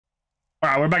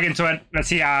Alright, we're back into it. Let's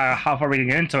see how far we can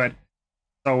get into it.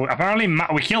 So apparently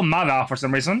we killed Mother for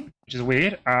some reason, which is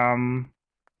weird. So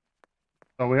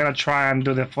we're gonna try and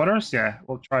do the photos. Yeah,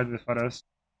 we'll try to do the photos.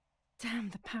 Damn,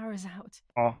 the power's out.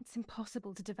 Oh. It's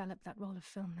impossible to develop that roll of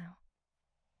film now.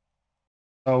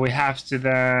 So we have to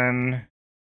then...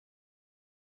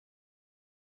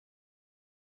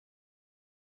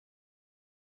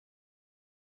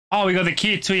 Oh, we got the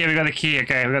key too. Yeah, we got the key.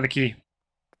 Okay, we got the key.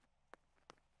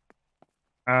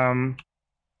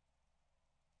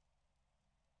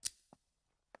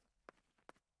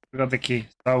 We got the key.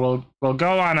 So we'll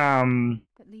go on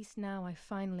At least now I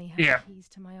finally have yeah. the keys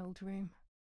to my old room.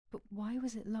 But why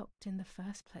was it locked in the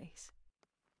first place?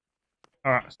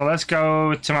 Alright, so let's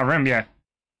go to my room, yeah.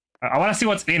 I wanna see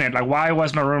what's in it. Like, why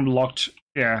was my room locked?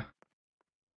 Yeah.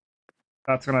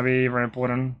 That's gonna be very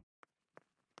important.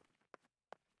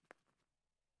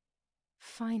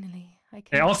 Finally, I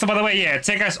can... Yeah, also, by the way, yeah,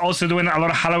 Teka's also doing a lot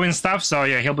of Halloween stuff, so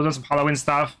yeah, he'll be doing some Halloween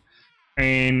stuff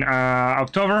in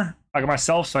October, like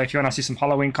myself, so if you wanna see some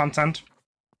Halloween content,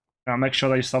 make sure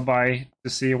that you stop by to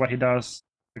see what he does.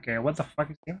 Okay, what the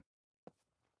fuck is here?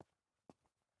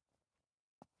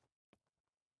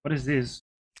 What is this?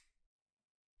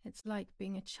 It's like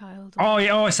being a child. Oh,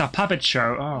 yeah, oh, it's a puppet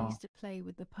show. I Oh. used to play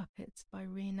with the puppets by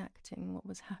reenacting what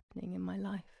was happening in my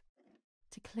life.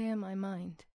 To clear my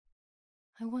mind.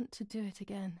 I want to do it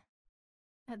again.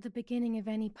 At the beginning of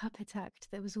any puppet act,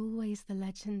 there was always the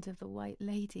legend of the White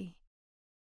Lady.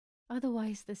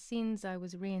 Otherwise, the scenes I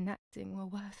was reenacting were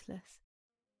worthless.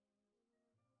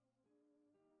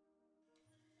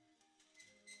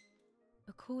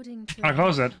 According to Can I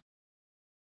close it?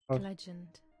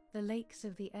 legend, the lakes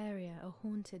of the area are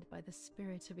haunted by the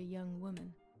spirit of a young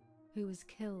woman who was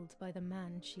killed by the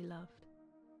man she loved.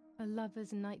 A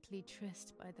lover's nightly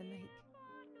tryst by the lake.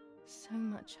 So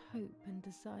much hope and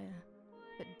desire,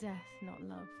 but death, not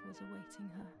love, was awaiting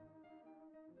her.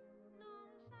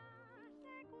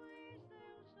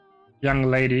 Young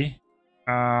lady.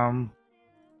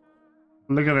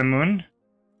 Look at the moon.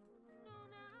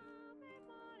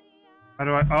 How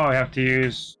do I... Oh, I have to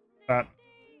use that.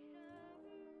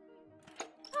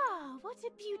 Ah, what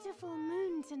a beautiful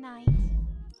moon tonight.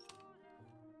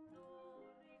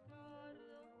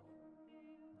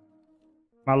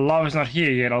 My love is not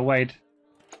here yet, I'll wait.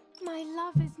 My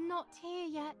love is not here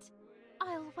yet.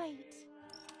 I'll wait.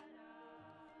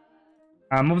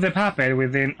 Move the puppet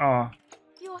within... Oh.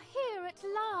 You're here at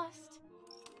last.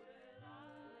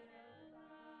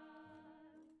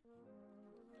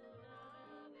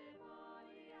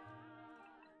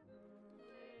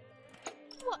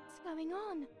 What's going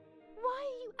on? Why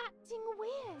are you acting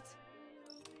weird?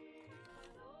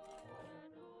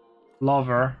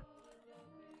 Lover.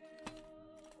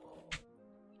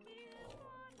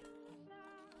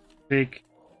 Big.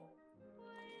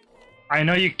 I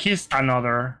know you kissed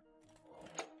another.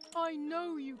 I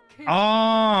know you kissed.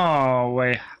 Oh,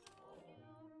 wait.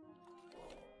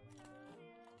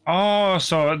 Oh,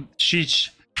 so she...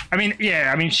 I mean,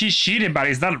 yeah, I mean, she cheated, but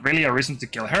is that really a reason to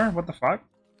kill her? What the fuck?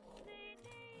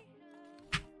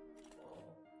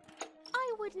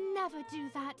 I would never do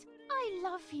that. I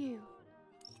love you.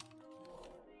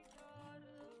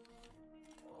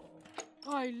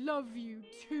 I love you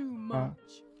too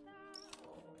much.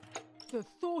 The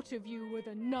thought of you with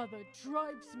another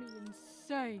drives me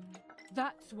insane.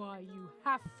 That's why you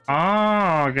have to...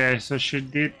 Oh, okay, so she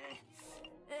did...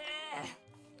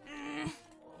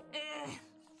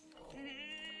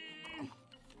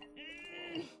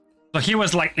 So he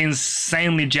was like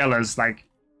insanely jealous, like...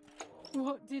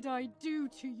 What did I do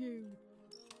to you?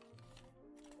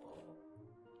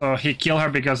 So he killed her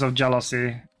because of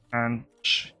jealousy, and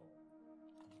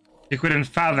he couldn't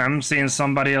fathom seeing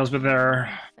somebody else with her.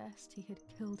 First, he had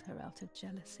killed her out of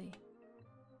jealousy.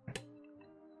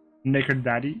 Naked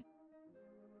daddy.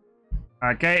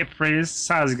 Okay, Priest,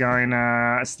 how's it going?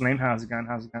 Slim, how's it going?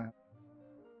 How's it going?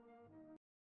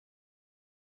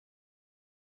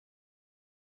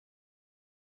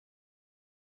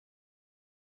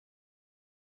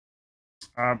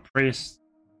 Priest.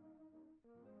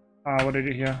 What did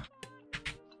you hear?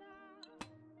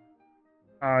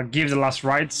 Give the last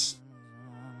rites.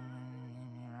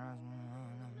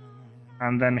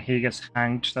 And then he gets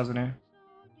hanged, doesn't he?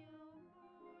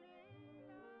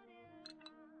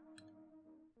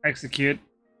 Execute.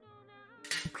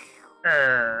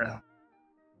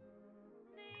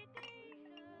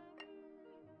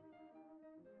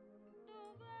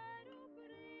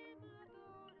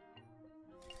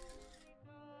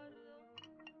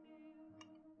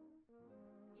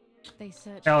 They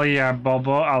searched. Hell yeah,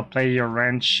 Bobo, I'll play your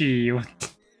Renchi.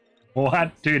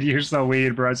 What? Dude, you're so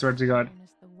weird, bro. I swear to God. Known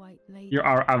as the White lady You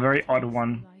are a very odd the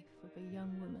one. life of a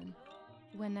young woman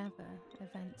whenever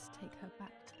events take her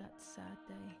back to that sad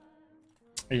day.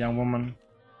 A young woman.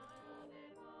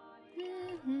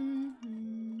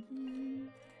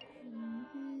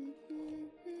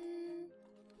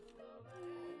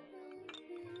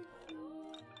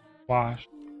 Wash.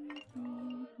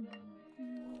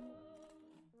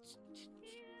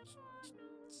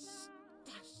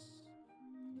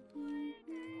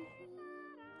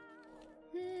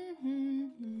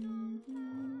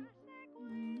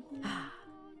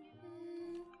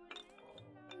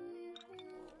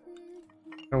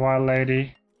 The wild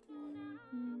lady.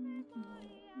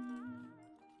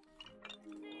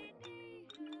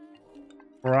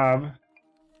 Rob.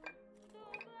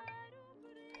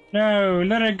 No,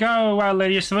 let her go, wild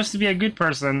lady. You're supposed to be a good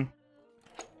person.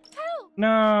 Help!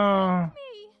 No.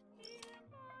 Me!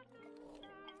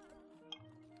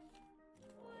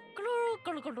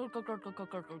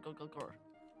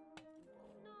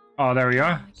 Oh, there we Oh,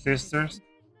 are, my God, sisters. again.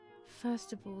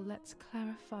 First of all, let's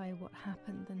clarify what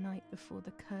happened the night before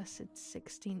the cursed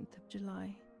 16th of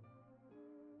July.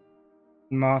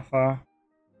 Martha.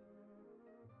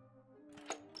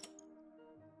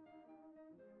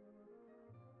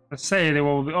 Let's say they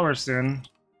will be over soon.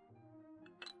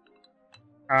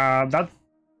 That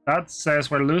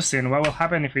says we're losing. What will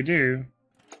happen if we do?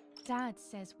 Dad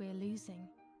says we're losing.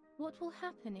 What will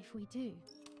happen if we do?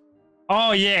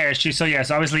 Oh yeah, so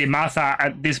yes, obviously Martha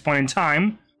at this point in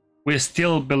time, we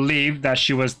still believe that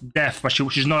she was deaf, but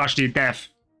she's not actually deaf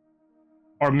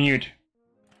or mute.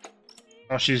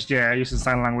 Oh, she's using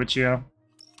sign language, yeah.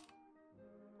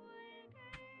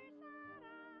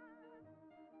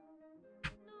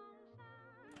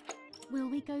 Will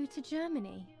we go to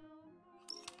Germany?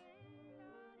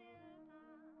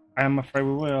 I am afraid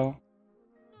we will.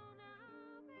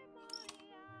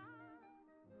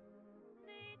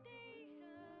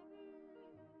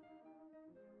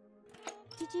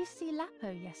 Did you see Lapo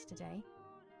yesterday?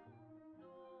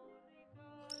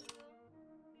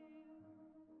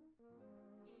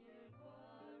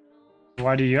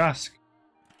 Why do you ask?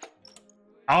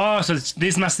 Oh, so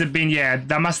this must have been,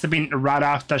 that must have been right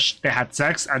after they had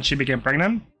sex and she became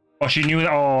pregnant? Or she knew,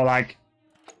 or like,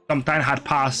 some time had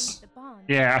passed. The barn.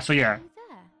 Yeah, so yeah. Were you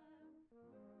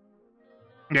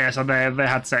there? Yeah, so they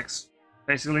had sex.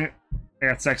 Basically, they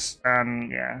had sex and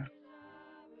yeah.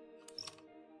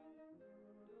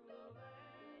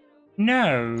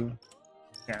 No.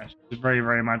 Yeah, she's very,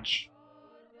 very much.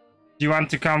 Do you want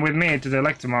to come with me to the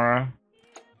lake tomorrow?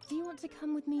 Do you want to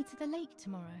come with me to the lake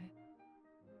tomorrow?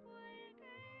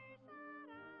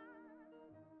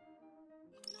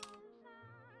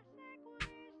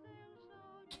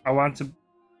 I want to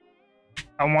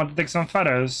take some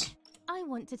photos. I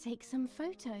want to take some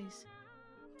photos.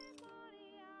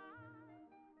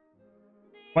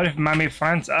 What if Mommy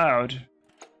finds out?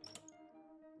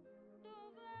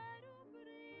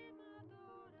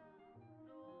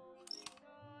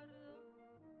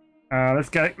 Let's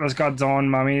get Dawn,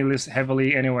 Mommy lives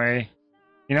heavily anyway.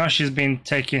 You know she's been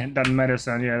taking that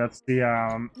medicine. Yeah, that's the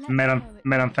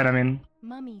methamphetamine,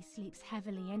 Mummy sleeps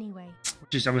heavily anyway.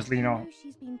 which is obviously, you know,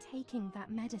 she's been taking that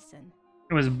medicine.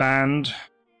 it was banned,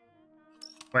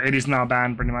 but it is now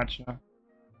banned pretty much. You know?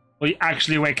 We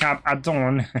actually wake up at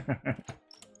dawn.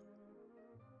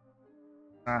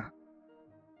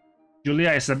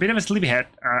 Julia is a bit of a sleepyhead.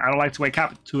 I don't like to wake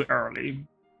up too early.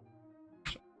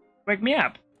 Wake me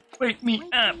up. Wake me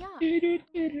up.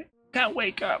 Can't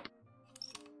wake up.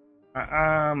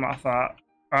 Martha.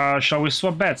 Shall we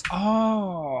swap beds?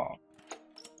 Oh.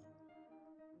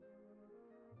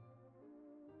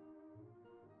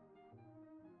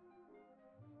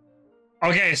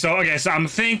 Okay, so I'm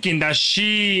thinking that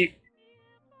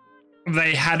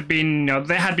they had been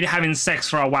having sex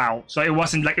for a while, so it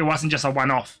wasn't just a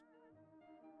one-off.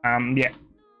 Yeah,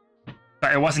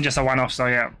 but it wasn't just a one-off, so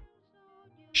yeah.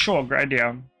 Sure, great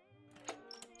idea.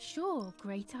 Sure,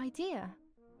 great idea.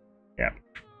 Yeah,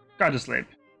 go to sleep.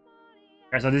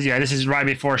 Okay, so this is right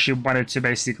before she wanted to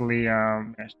basically she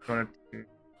wanted to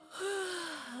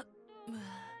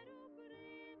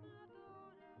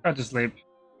go to sleep.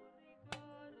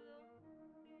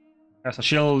 Yeah,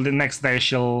 so the next day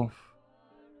she'll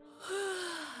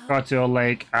go to a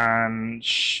lake and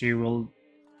she will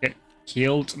get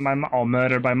killed or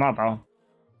murdered by Mother.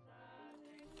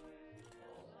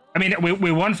 I mean,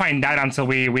 we won't find out until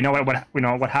we know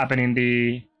what happened in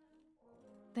the.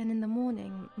 Then in the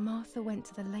morning, Martha went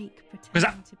to the lake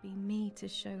pretending to be me to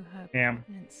show her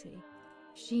pregnancy.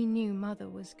 She knew Mother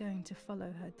was going to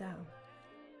follow her down.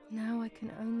 Now I can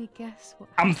only guess what.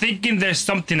 I'm thinking there's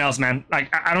something else, man.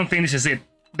 Like I don't think this is it.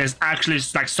 there's actually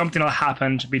like something that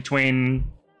happened between.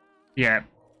 Yeah,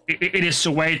 it is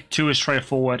way too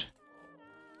straightforward.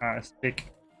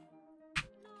 Speak.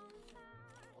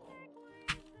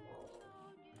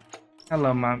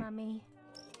 Hello, Mom. Mummy.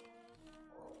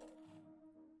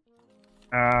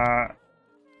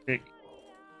 Speak.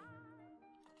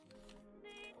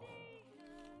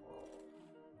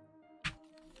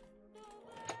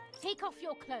 Take off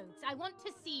your clothes. I want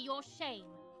to see your shame.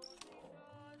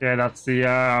 Yeah, that's the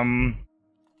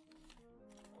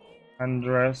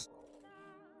undress.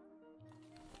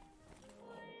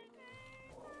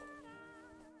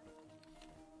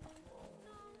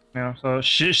 Yeah, so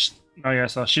she's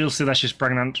so she'll see that she's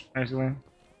pregnant, basically.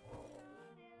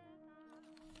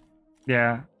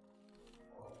 Yeah.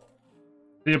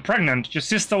 You're pregnant. Your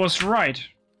sister was right.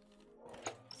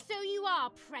 So you are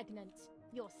pregnant.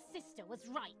 Your sister was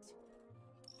right.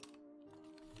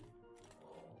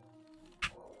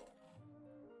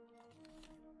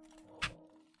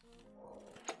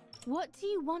 What do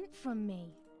you want from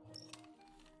me?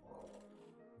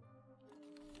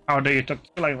 How dare you talk to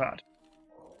you like that?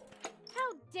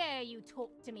 How dare you talk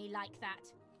to me like that?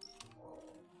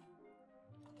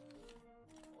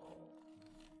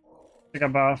 Take a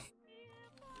bath.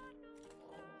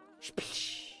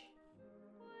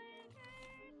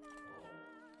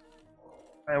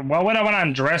 Why would I want to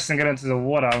undress and get into the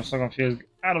water? I'm so confused.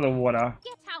 Out of the water.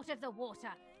 Get out of the water.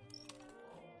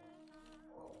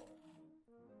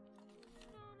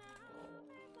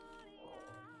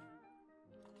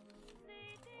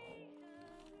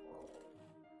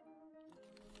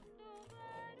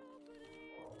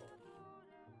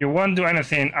 You won't do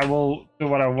anything. I will do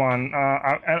what I want.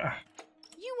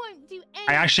 You won't do anything.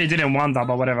 I actually didn't want that,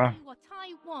 but whatever. What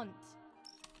I want.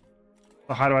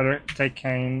 So how do I take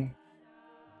Kane?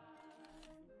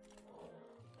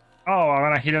 Oh, I'm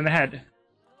gonna hit her in the head.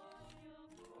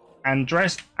 And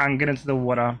dress and get into the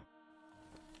water.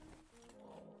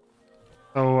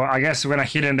 So I guess we're gonna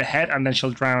hit her in the head and then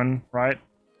she'll drown, right?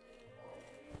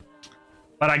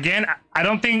 But again, I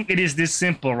don't think it is this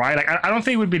simple, right? Like I don't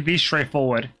think it would be this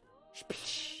straightforward.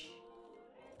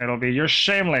 It'll be you're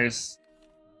shameless.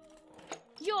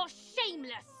 You're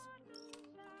shameless.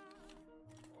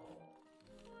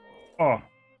 Oh.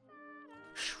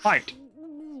 Fight.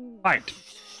 Fight.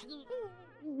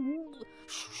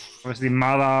 Obviously,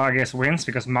 Mother, I guess, wins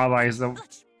because Mother is the.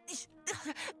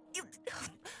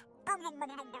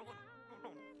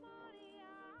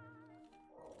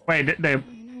 Wait, they.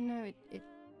 No,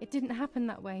 it didn't happen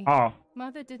that way. Oh.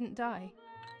 Mother didn't die.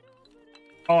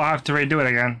 Oh, I have to redo it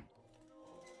again.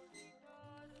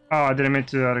 Oh, I didn't mean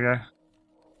to do that again.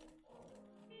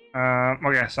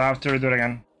 Okay, so I have to redo it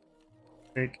again.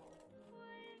 Speak.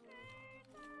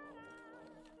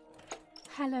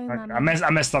 Hello, Okay, Mummy.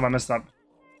 I messed up.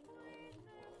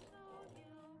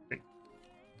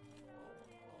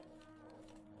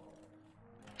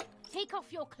 Take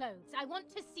off your clothes. I want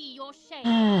to see your shame.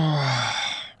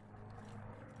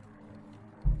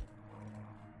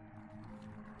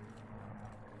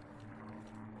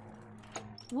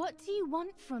 What do you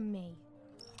want from me?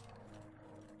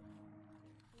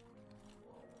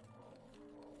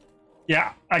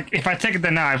 Yeah, like if I take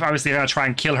the knife, obviously I'm gonna try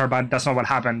and kill her, but that's not what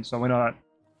happened, so we know that.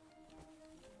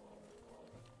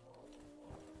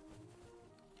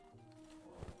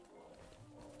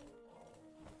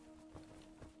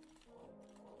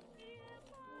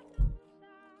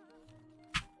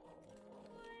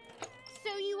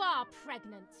 So you are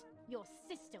pregnant. Your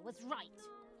sister was right.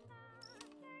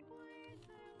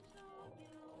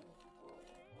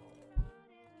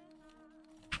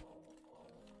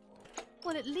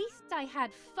 Well, at least I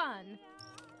had fun.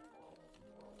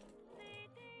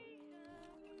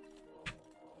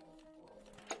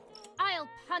 I'll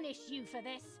punish you for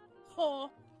this, whore.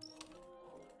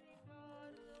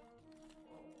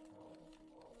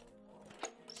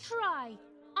 Try.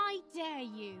 I dare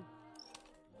you.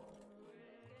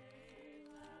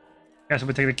 Yeah, so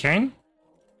we take the cane.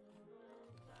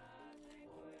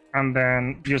 And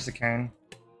then use the cane.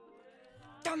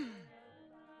 Dum,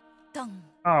 dum,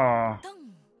 Oh.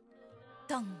 dum,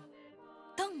 dum,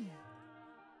 dum.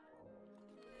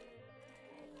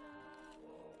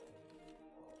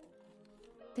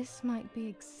 This might be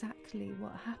exactly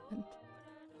what happened.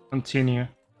 Continue.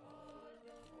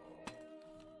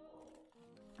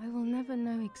 I will never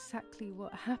know exactly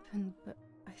what happened, but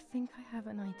I think I have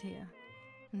an idea.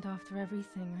 And after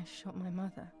everything, I shot my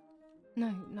mother.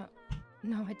 No,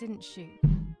 I didn't shoot.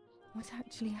 What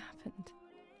actually happened?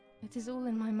 It is all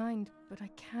in my mind, but I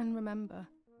can remember.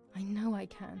 I know I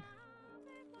can.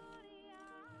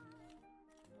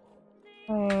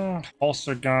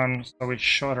 Holster gun, so we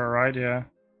shot her, right? Yeah.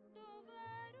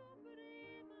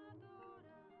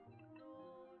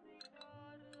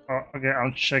 Oh, okay,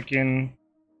 I'm checking.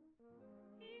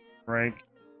 Break.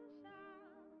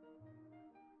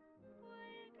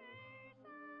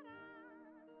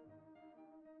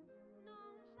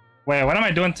 Wait, what am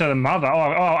I doing to the mother? Oh,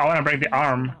 I want to break the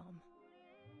arm.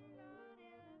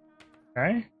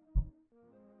 Okay.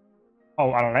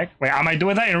 Oh, I don't like. Wait, am I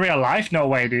doing that in real life? No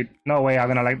way, dude. No way. I'm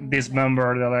gonna like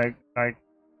dismember the like.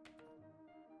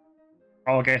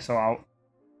 Oh, okay, so I'll.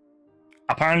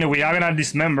 Apparently, we are gonna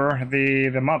dismember the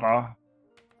mother.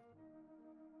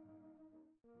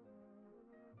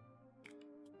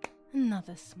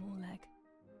 Another small egg.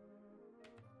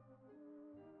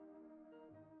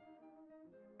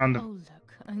 And Oh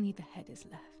look, only the head is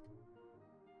left.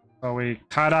 so we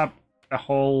cut up the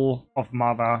whole of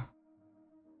mother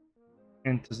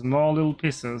into small little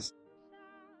pieces.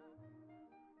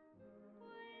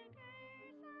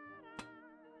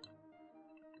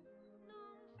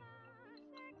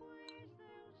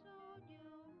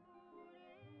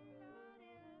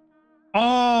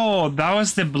 Oh, that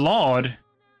was the blood.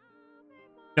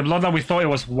 The blood that we thought it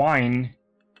was wine.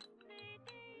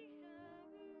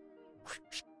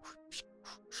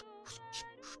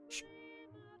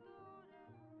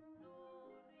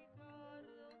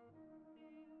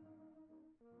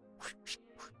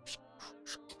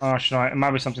 Oh, should I? It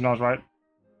might be something else, right?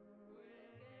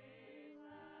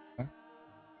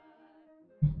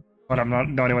 But I'm not.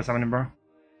 No idea what's happening, bro.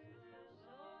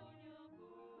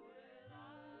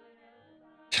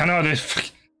 I know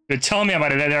they tell me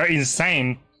about it. They're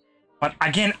insane. But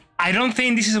again, I don't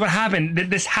think this is what happened.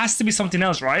 This has to be something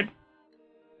else, right?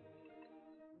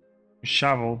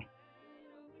 Shovel.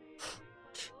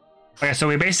 Okay, so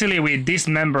we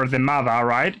dismember the mother,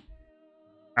 right?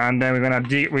 And then we're gonna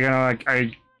like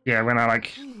we're gonna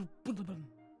like.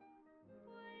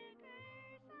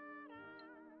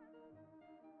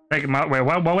 Take my, wait,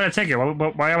 why would I take it?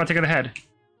 Why am I taking the head?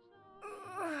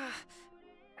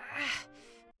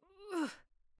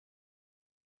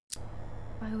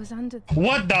 I was under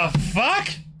What the fuck?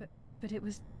 but it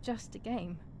was just a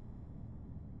game.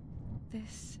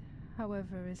 This,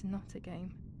 however, is not a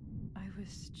game. I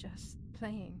was just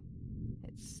playing.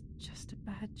 It's just a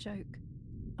bad joke.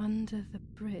 Under the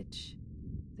bridge,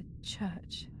 the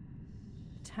church,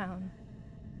 town,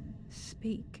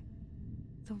 speak,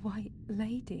 the white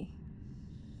lady.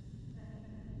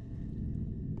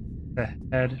 The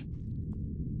head.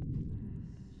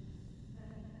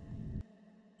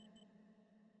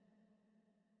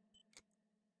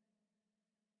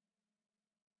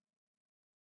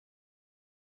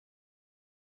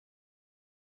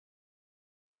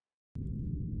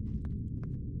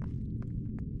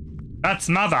 That's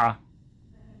mother.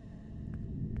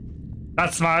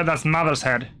 That's mother's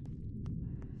head.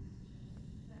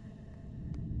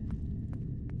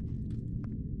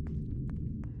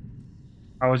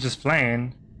 I was just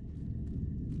playing.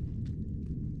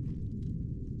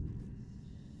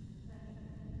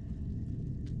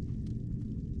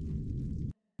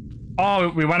 Oh,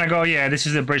 we want to go. Yeah, this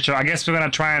is the bridge. So I guess we're gonna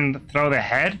try and throw the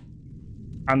head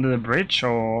under the bridge,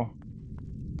 or.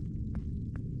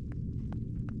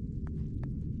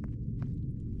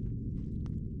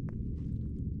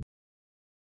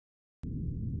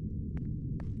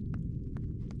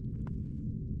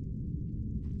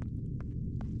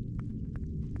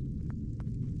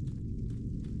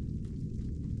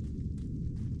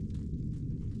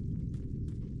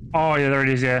 Oh yeah, there it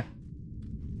is. Yeah.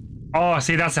 Oh,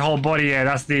 see, that's the whole body. Yeah,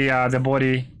 that's the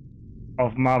body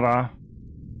of mother.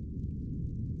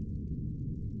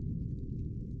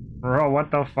 Bro, what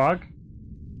the fuck?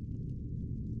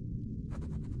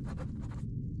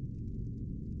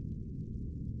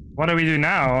 What do we do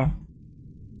now?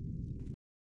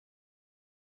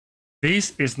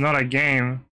 This is not a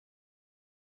game.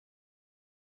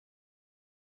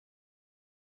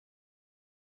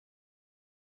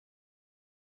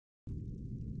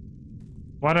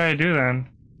 What do I do then?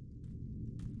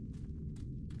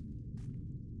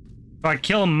 So I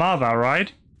kill mother,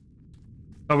 right?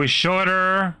 So we shot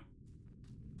her.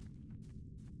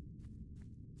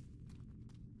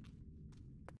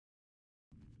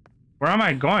 Where am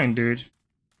I going, dude?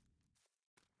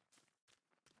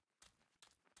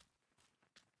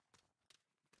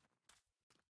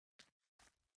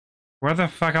 Where the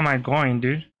fuck am I going,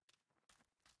 dude?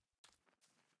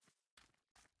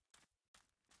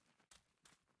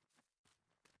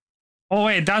 Oh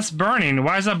wait, that's burning.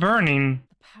 Why is that burning?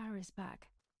 The power is back.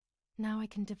 Now I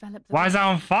can develop the Why is that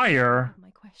on fire? have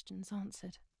my questions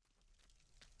answered.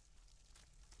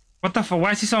 What the fuck?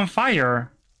 Why is this on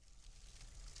fire?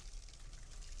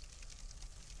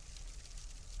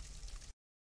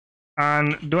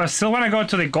 And do I still want to go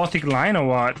to the Gothic line or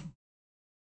what?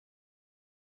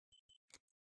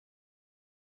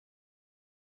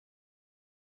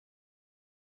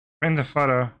 Bring the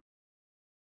photo.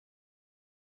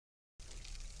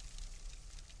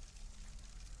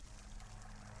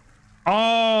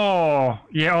 Oh,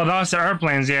 yeah, oh, that's the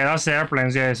airplanes. Yeah, that's the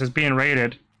airplanes. Yeah, so it's being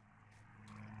raided.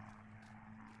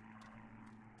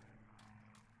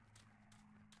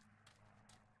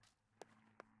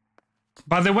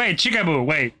 By the way, Chikaboo,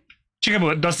 wait.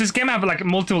 Chikaboo, does this game have like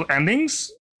multiple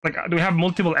endings? Like, do we have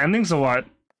multiple endings or what?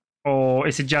 Or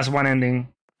is it just one ending?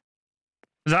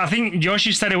 Because I think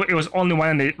Yoshi said it was only one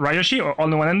ending, right, Yoshi? Or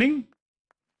only one ending?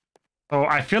 So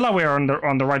I feel like we're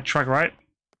on the right track, right?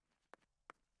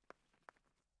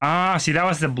 Ah, see, that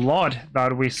was the blood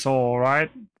that we saw,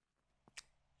 right?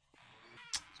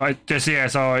 So I just, yeah,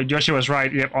 so Yoshi was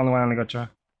right. Yep, only one ending, gotcha.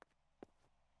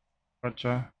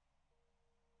 Gotcha.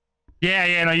 Yeah,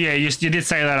 yeah, no, yeah, you did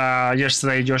say that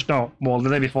yesterday, Josh. No, well, the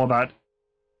day before that. It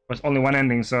was only one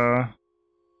ending, so...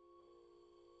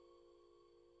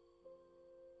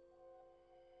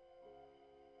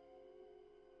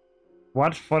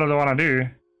 What photo do I want to do?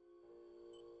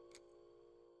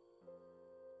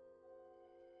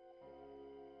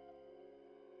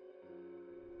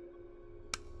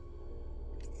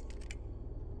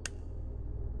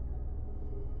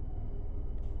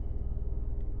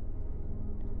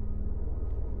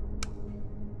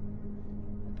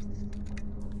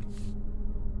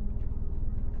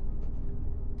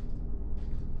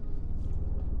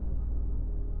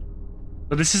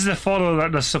 So this is the photo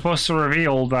that's supposed to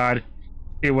reveal that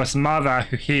it was Mother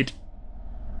who hit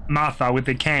Martha with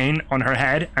the cane on her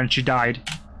head and she died.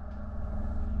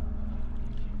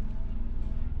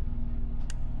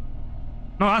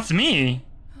 No, that's me.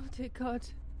 Oh dear God.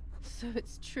 So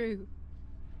it's true.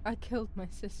 I killed my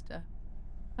sister.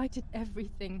 I did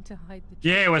everything to hide the truth.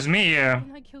 Yeah, it was me, yeah.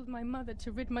 And I killed my mother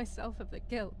to rid myself of the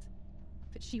guilt.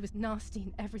 But she was nasty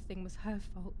and everything was her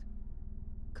fault.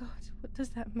 God, what does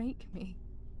that make me?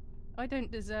 I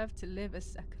don't deserve to live a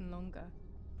second longer.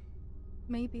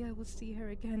 Maybe I will see her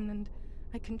again and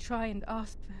I can try and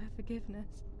ask for her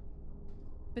forgiveness.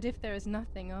 But if there is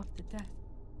nothing after death,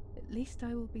 at least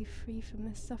I will be free from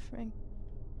this suffering.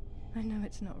 I know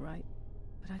it's not right,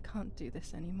 but I can't do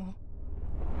this anymore.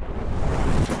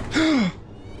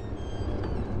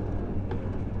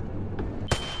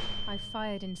 I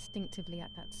fired instinctively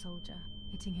at that soldier,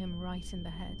 hitting him right in the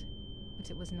head, but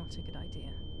it was not a good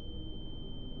idea.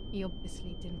 He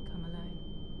obviously didn't come alone.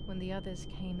 When the others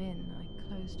came in, I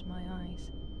closed my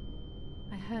eyes.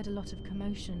 I heard a lot of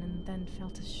commotion and then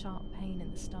felt a sharp pain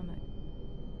in the stomach.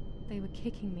 They were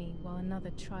kicking me while another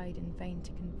tried in vain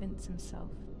to convince himself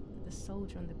that the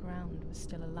soldier on the ground was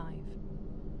still alive.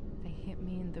 They hit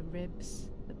me in the ribs,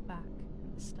 the back,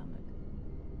 and the stomach.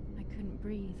 I couldn't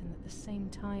breathe, and at the same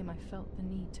time I felt the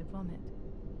need to vomit.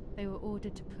 They were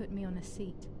ordered to put me on a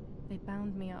seat. They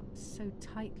bound me up so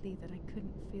tightly that I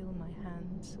couldn't feel my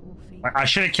hands or feet. I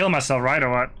should have killed myself, right, or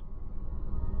what?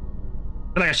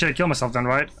 I feel like I should have killed myself then,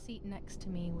 right? The seat next to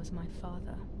me was my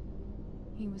father.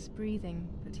 He was breathing,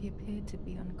 but he appeared to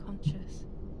be unconscious.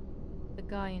 The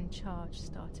guy in charge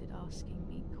started asking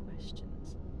me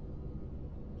questions.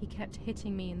 He kept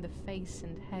hitting me in the face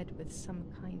and head with some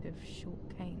kind of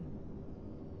short cane.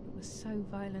 It was so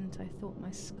violent I thought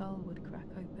my skull would crack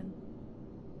open.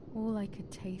 All I could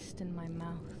taste in my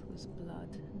mouth was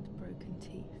blood and broken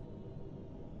teeth.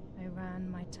 I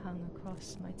ran my tongue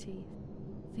across my teeth,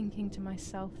 thinking to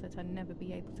myself that I'd never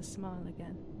be able to smile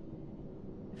again.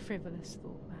 A frivolous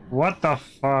thought, perhaps. What the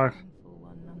fuck? Painful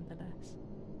one, nonetheless.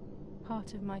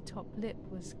 Part of my top lip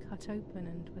was cut open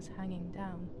and was hanging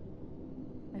down.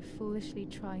 I foolishly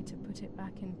tried to put it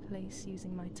back in place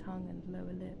using my tongue and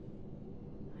lower lip.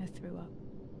 I threw up.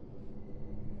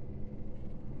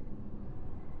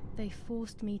 They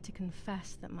forced me to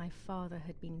confess that my father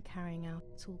had been carrying out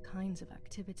all kinds of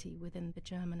activity within the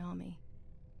German army.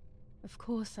 Of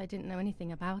course, I didn't know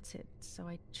anything about it, so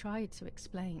I tried to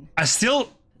explain. So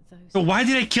why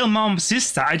did I kill Mom's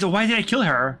sister? Why did I kill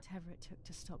her? Whatever it took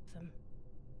to stop them.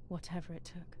 Whatever it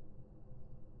took.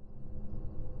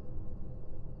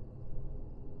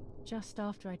 Just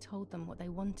after I told them what they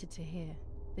wanted to hear,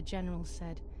 the general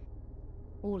said,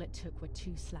 "All it took were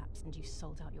 2 slaps and you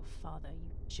sold out your father,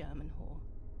 you German whore."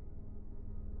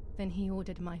 Then he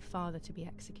ordered my father to be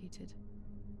executed.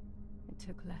 It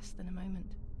took less than a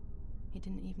moment. He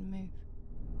didn't even move.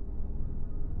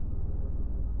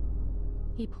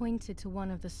 He pointed to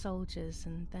one of the soldiers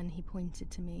and then he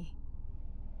pointed to me.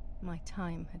 My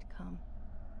time had come.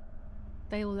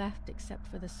 They all left except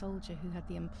for the soldier who had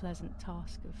the unpleasant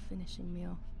task of finishing me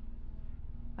off.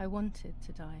 I wanted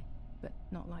to die, but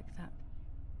not like that.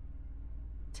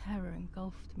 Terror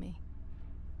engulfed me.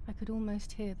 I could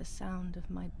almost hear the sound of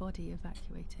my body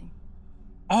evacuating.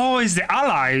 Oh, it's the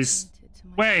allies. Pointed to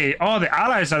my Wait, oh, the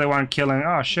allies are the one killing.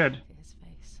 Oh, shit. Look at his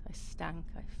face. I stank.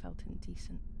 I felt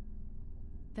indecent.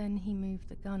 Then he moved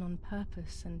the gun on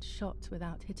purpose and shot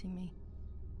without hitting me.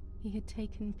 He had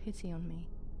taken pity on me.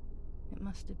 It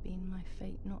must have been my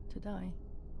fate not to die.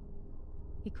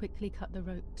 He quickly cut the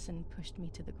ropes and pushed me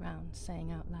to the ground,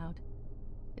 saying out loud,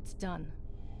 "It's done.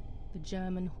 The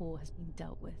German whore has been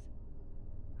dealt with."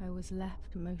 I was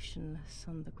left motionless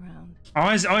on the ground. Oh,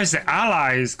 it's the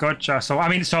allies. Gotcha. So I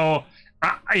mean, so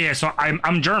yeah. So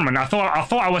I'm German. I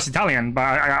thought I was Italian, but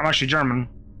I'm actually German.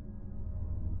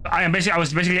 I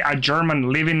was basically a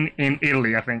German living in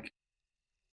Italy, I think.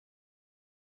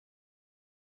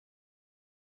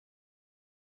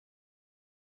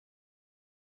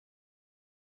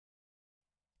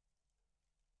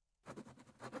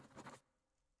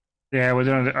 Yeah, we're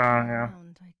doing the yeah.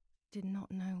 I did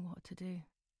not know what to do.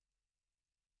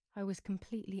 I was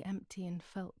completely empty and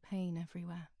felt pain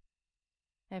everywhere.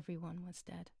 Everyone was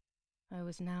dead. I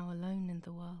was now alone in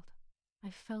the world. I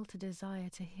felt a desire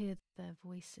to hear their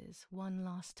voices one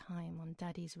last time on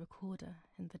Daddy's recorder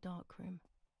in the dark room.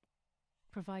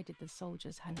 Provided the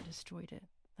soldiers hadn't destroyed it,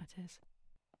 that is.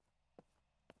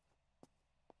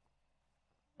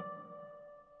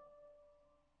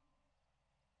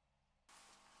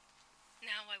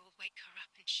 Now I will wake her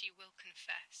up and she will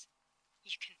confess.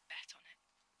 You can bet on it.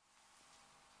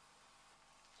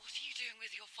 What are you doing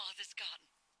with your father's gun?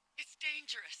 It's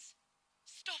dangerous.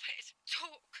 Stop it.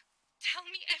 Talk! Tell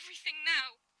me everything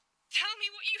now! Tell me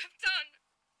what you have done!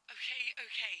 Okay,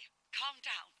 okay. Calm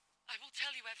down. I will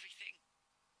tell you everything.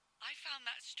 I found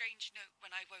that strange note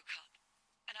when I woke up,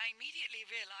 and I immediately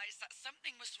realized that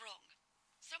something was wrong.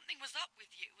 Something was up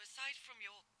with you, aside from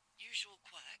your usual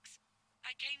quirks.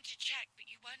 I came to check, but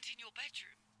you weren't in your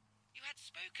bedroom. You had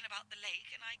spoken about the lake,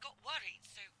 and I got worried,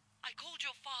 so I called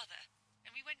your father,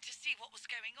 and we went to see what was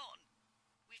going on.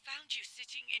 We found you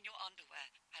sitting in your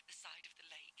underwear at the side of the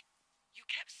lake. You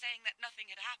kept saying that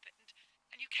nothing had happened,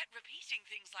 and you kept repeating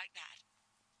things like that.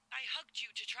 I hugged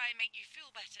you to try and make you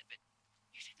feel better, but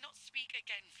you did not speak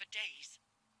again for days.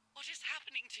 What is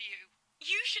happening to you?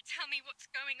 You should tell me what's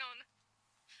going on.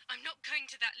 I'm not going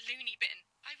to that loony bin.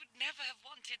 I would never have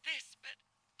wanted this, but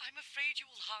I'm afraid you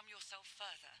will harm yourself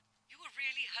further. You were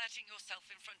really hurting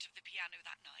yourself in front of the piano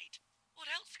that night.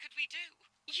 What else could we do?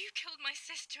 You killed my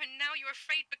sister and now you're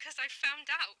afraid because I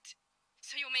found out.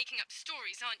 So you're making up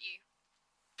stories, aren't you?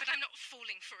 But I'm not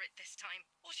falling for it this time.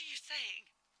 What are you saying?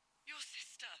 Your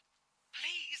sister?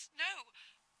 Please, no.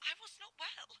 I was not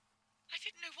well. I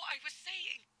didn't know what I was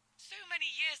saying. So many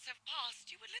years have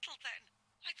passed. You were little then.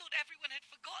 I thought everyone had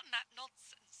forgotten that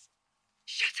nonsense.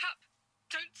 Shut up!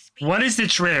 Don't speak. What is the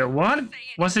truth? What?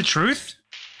 What's the truth?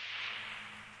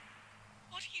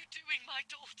 What are you doing, my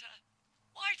daughter?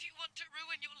 Why do you want to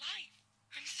ruin your life?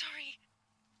 I'm sorry.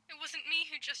 It wasn't me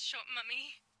who just shot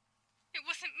Mummy. It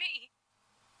wasn't me.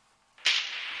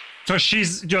 So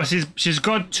she's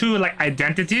got two like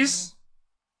identities.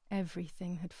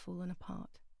 Everything had fallen apart.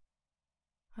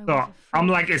 I So was I'm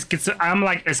afraid.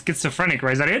 like a schizophrenic,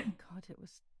 right? Is that it? God, it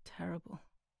was terrible.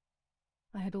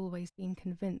 I had always been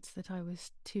convinced that I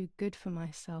was too good for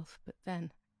myself, but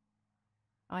then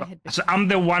I had So become... I'm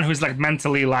the one who's like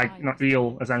mentally like not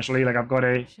ill, essentially. Like I've got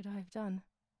a. What should I have done?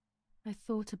 I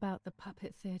thought about the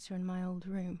puppet theatre in my old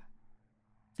room.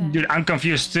 Then- Dude, I'm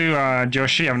confused too,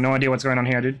 Joshi. I have no idea what's going on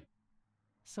here, dude.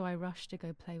 So I rushed to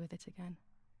go play with it again.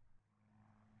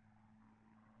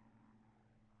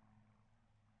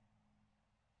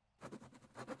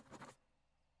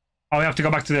 Oh, we have to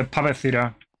go back to the puppet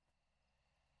theater.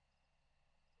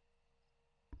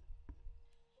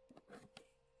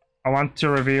 I want to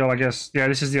reveal, I guess. Yeah,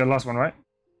 this is the last one, right?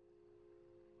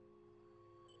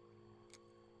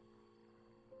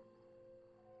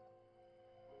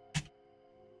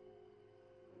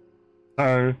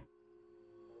 So.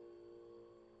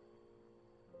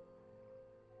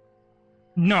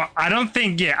 No, I don't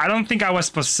think. Yeah, I don't think I was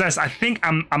possessed. I think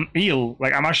I'm ill.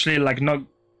 Like I'm actually like not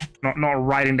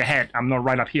right in the head. I'm not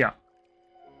right up here.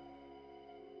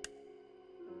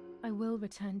 I will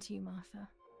return to you, Martha.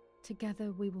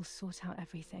 Together we will sort out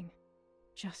everything.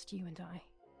 Just you and I.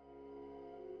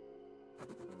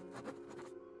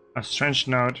 A strange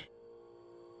note.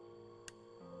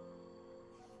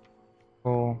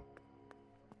 Oh.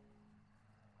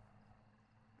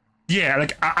 Yeah,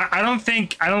 like I don't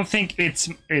think it's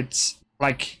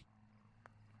like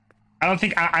I don't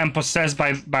think I'm possessed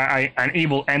by an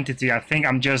evil entity. I think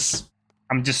I'm just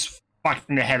fucked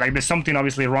in the head. Like there's something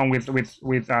obviously wrong with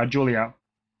Julia.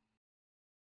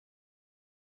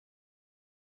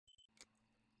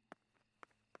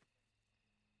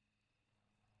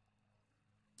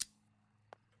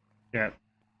 Yeah.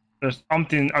 There's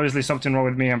something, obviously something wrong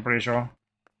with me, I'm pretty sure.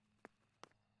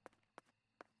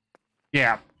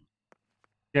 Yeah.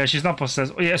 Yeah, she's not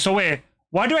possessed. Oh, yeah, so wait,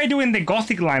 what do I do in the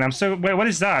Gothic line? I'm so, wait, what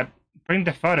is that? Print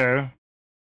the photo.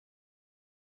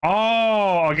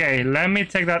 Oh, okay, let me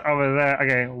take that over there.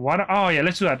 Okay, what? Oh, yeah,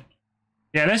 let's do that.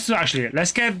 Yeah, let's do, actually,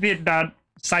 let's get that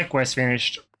side quest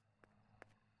finished.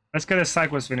 Let's get the side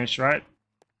quest finished, right?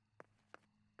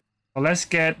 So let's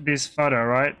get this photo,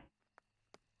 right?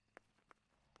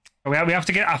 We have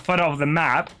to get a photo of the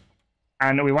map,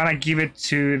 and we want to give it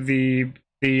to the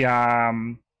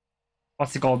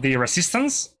what's it called? The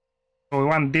resistance. So we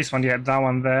want this one, yeah, that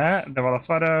one there. Develop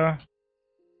photo.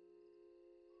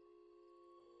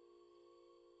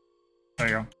 There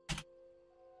you go.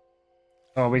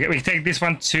 So we take this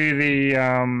one to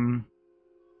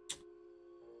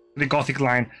the Gothic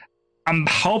line. I'm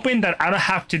hoping that I don't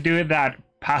have to do that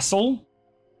puzzle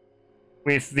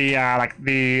with the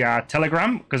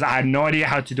telegram, because I had no idea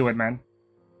how to do it, man.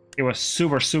 It was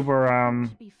super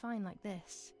Should be fine like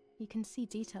this. You can see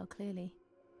detail clearly.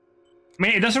 I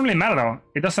mean, it doesn't really matter though.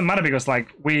 It doesn't matter because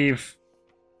like we've,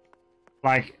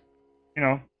 like, you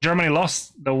know, Germany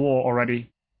lost the war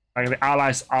already. Like the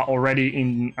Allies are already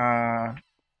in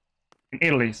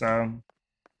Italy, so.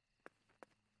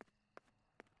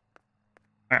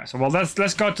 Alright, so well,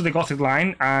 let's go to the Gothic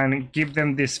line and give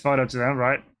them this photo to them,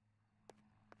 right?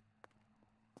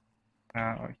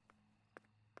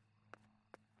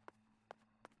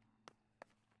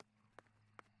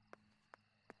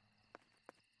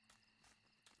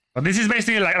 But this is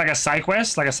basically like a side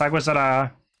quest,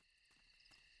 that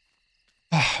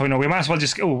you know, we might as well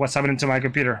just. Oh, what's happening to my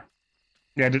computer?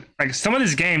 Yeah, like some of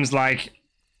these games, like,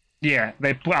 yeah,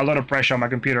 they put a lot of pressure on my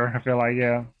computer. I feel like,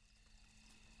 yeah.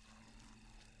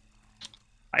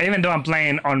 Even though I'm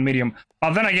playing on medium,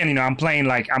 but then again, you know, I'm playing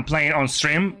on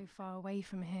stream. So far away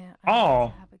from here.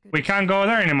 Oh, we can't go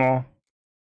there anymore.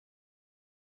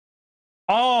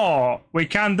 Oh, we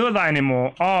can't do that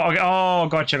anymore. Oh, okay. Oh,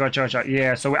 gotcha.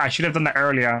 Yeah, so I should have done that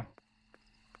earlier.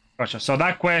 Gotcha. So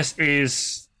that quest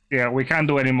is, yeah, we can't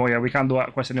do it anymore. Yeah, we can't do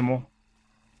that quest anymore.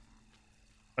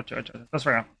 Gotcha. That's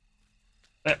fair enough.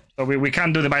 Yeah, so we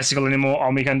can't do the bicycle anymore,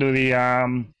 or we can do the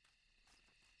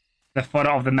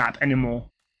photo of the map anymore.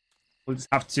 We'll just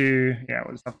have to, yeah,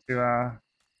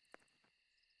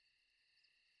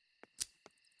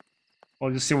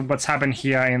 we'll just see what's happened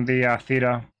here in the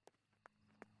theater.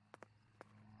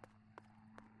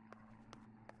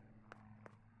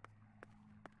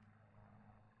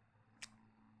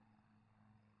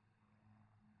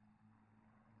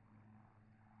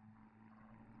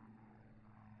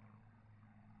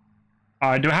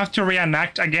 Do I have to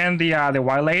reenact again the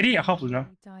Wild Lady? Hopefully no.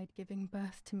 Died giving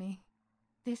birth to me.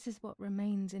 This is what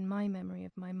remains in my memory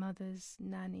of my mother's,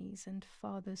 nanny's, and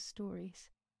father's stories.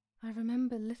 I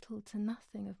remember little to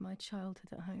nothing of my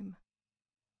childhood at home.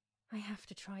 I have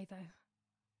to try, though.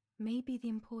 Maybe the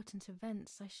important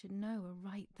events I should know are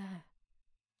right there.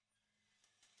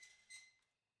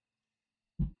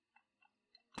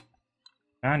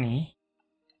 Nanny?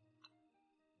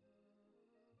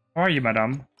 How are you,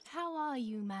 madam? How are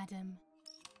you, madam?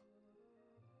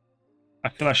 I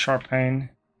feel a sharp pain.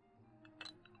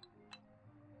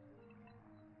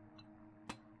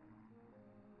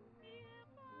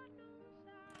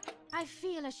 I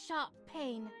feel a sharp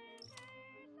pain.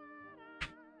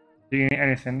 Do you need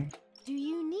anything? Do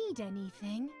you need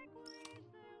anything?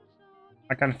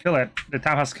 I can feel it. The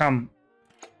time has come.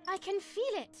 I can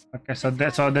feel it. Okay, so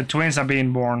the twins are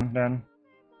being born then.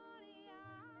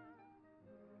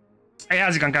 Hey,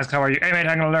 how's it going, guys? How are you? Hey, mate,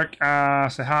 I'm gonna lurk.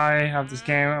 Say hi. Have this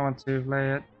game. I want to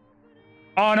play it.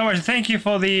 Oh, no worries. Thank you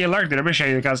for the alert, dude. I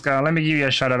appreciate you, guys. Let me give you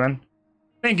a shout out, man.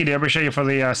 Thank you, dude. I appreciate you for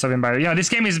the subbing by. Yeah, this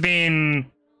game has been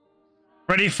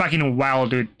pretty fucking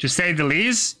wild, dude, to say the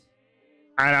least.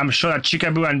 And I'm sure that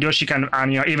Chikabu and Yoshi can,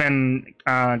 and, you know, even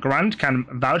Grant can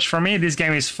vouch for me. This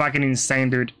game is fucking insane,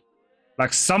 dude.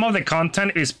 Like, some of the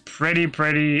content is pretty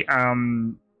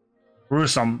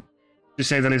gruesome, to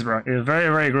say the least, bro. It's very,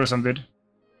 very gruesome, dude.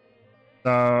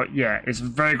 So, yeah, it's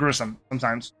very gruesome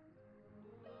sometimes.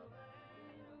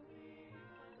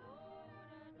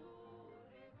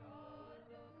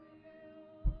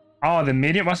 Oh, the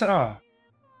medium? What's it? Oh.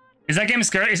 Is that game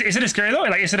scary? Is it scary, though?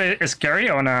 Like, is it a scary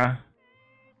or not?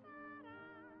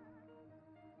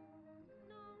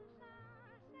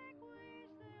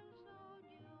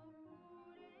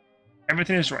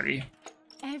 Everything is ready.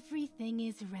 Everything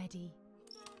is ready.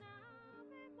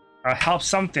 Help,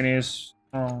 something is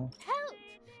wrong. Help!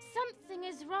 Something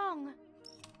is wrong.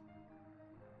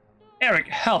 Eric,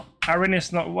 help! Irene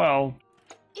is not well.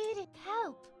 Eric,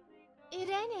 help!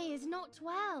 Irene is not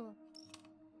well.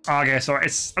 Okay, so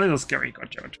it's a little scary.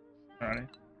 Gotcha. Alright.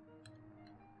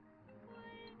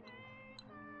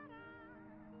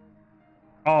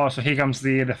 Oh, so here comes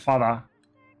the father.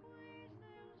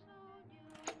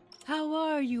 How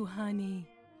are you, honey?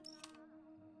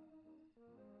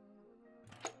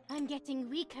 I'm getting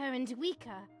weaker and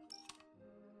weaker.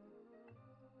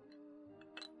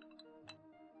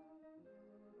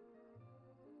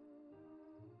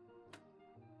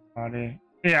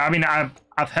 Yeah, I mean,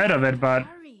 I've heard of it, but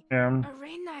Hurry, yeah.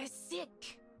 Arena is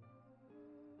sick.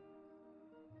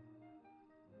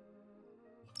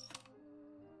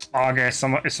 Okay, it's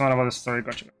not about the story.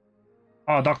 Gotcha.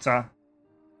 Oh, doctor.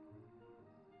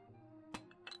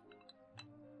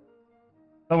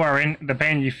 Don't worry, the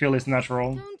pain you feel is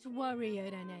natural. Don't worry,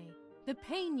 Irene. The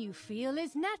pain you feel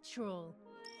is natural.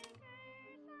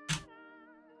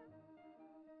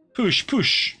 Push,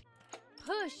 push.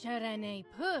 Push, Irene,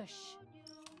 push.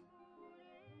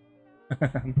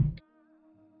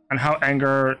 And how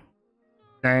anger,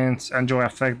 dance, and joy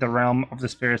affect the realm of the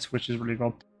spirits, which is really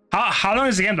cool. How long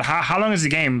is the game? How long is the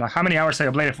game? Like, how many hours have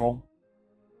you played it for?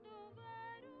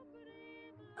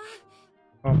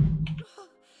 Oh.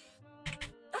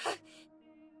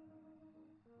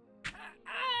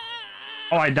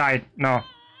 Oh, I died. No.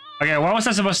 Okay, what was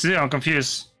I supposed to do? I'm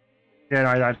confused. Yeah, no,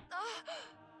 I died.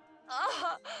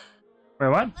 Wait,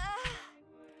 what?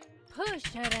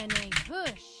 Push, Irene,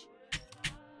 push.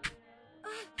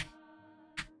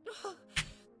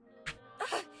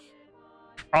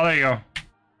 Oh, there you go.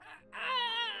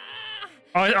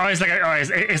 Oh, it's like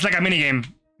it's like a mini game.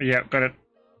 Yeah, got it.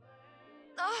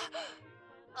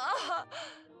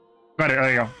 Got it. There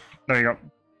you go. There you go.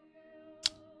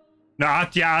 No, I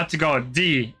had to go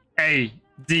D A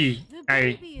D The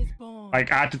A. baby is born.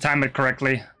 Like I had to time it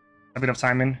correctly. A bit of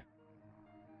timing.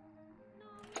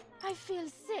 I feel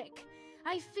sick.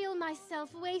 I feel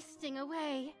myself wasting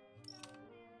away.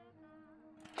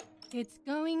 It's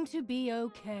going to be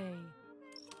okay.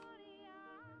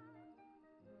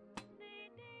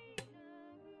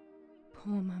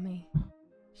 Poor Mummy.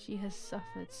 She has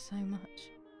suffered so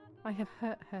much. I have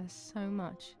hurt her so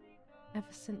much ever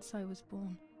since I was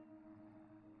born.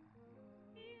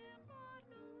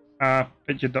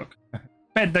 Pet your dog.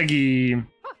 Pet doggy.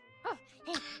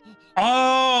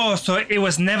 Oh, so it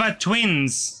was never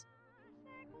twins.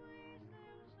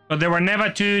 So there were never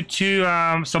two.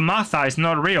 So Martha is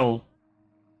not real.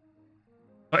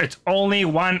 So it's only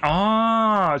one.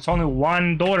 Ah, it's only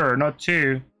one daughter, not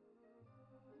two.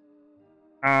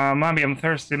 Mommy, I'm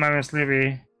thirsty. Mommy, I'm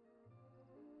sleepy.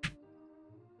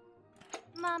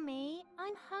 Mummy,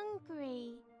 I'm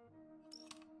hungry.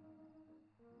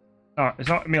 No, it's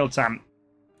not mealtime.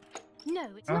 No,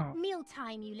 it's not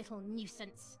mealtime, you little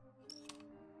nuisance.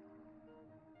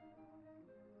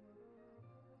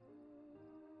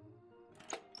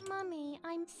 Mummy,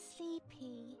 I'm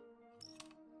sleepy.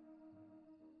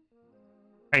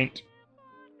 Paint.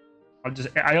 I'll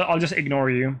just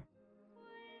ignore you.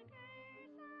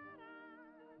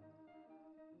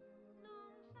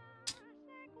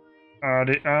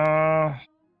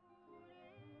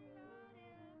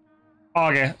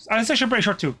 Okay, it's actually pretty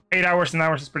short too. 8 hours, 10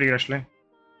 hours is pretty good actually.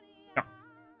 No.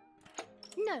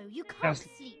 No, you can't Yes.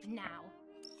 sleep now.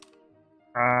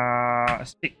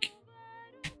 Speak.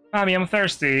 Mommy, I'm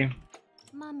thirsty.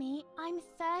 Mummy, I'm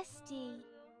thirsty.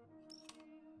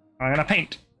 I'm gonna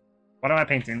paint. What am I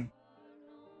painting?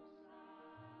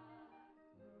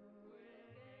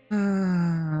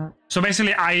 So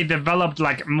basically, I developed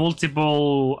like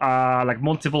multiple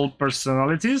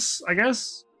personalities, I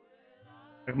guess,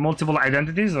 like multiple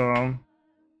identities, or.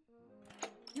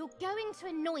 You're going to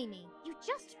annoy me. You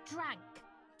just drank.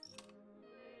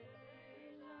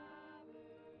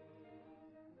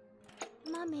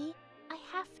 Mummy, I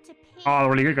have to pee. Oh,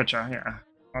 really good, gotcha. Yeah.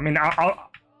 I mean,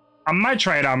 I might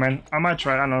try it out, man. I might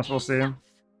try it. I don't know. We'll see. Enough.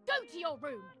 Go to your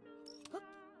room.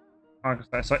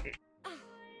 Okay, so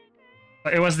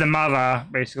it was the mother,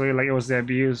 basically. Like it was the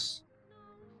abuse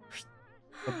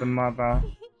of the mother.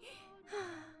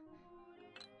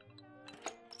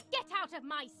 Get out of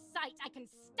my sight. I can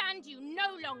stand you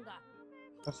no longer.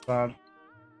 That's bad.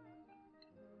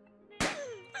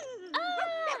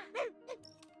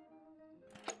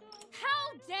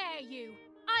 How dare you!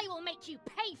 I will make you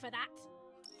pay for that.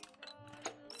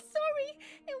 Sorry,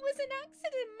 it was an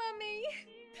accident, Mummy.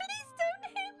 Please don't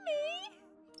hit me.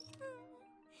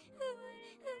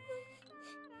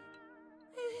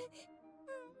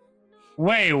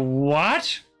 Wait, what?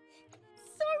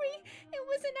 Sorry, it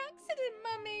was an accident,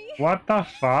 Mummy. What the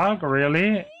fuck?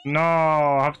 Really? No,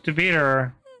 I have to beat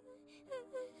her.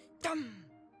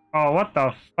 Oh, what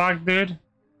the fuck, dude?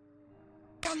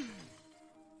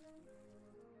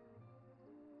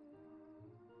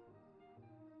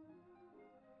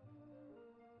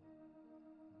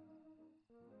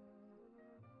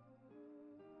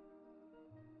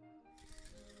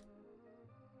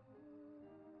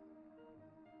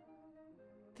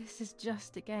 This is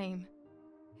just a game.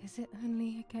 Is it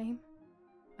only a game?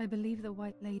 I believe the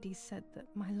White Lady said that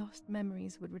my lost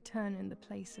memories would return in the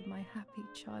place of my happy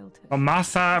childhood. Well,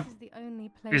 Martha This is the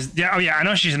only place. is, oh yeah, I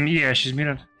know she's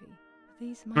muted. Are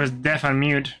these She was my deaf and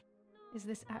mute. Is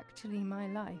this actually my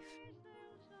life?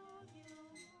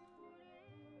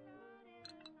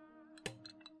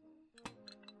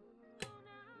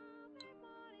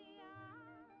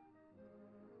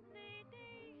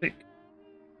 Thick.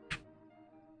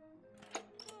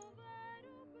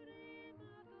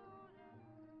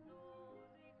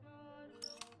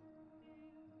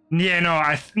 Yeah, no,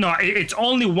 it's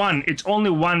only one. It's only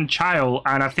one child,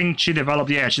 and I think she developed.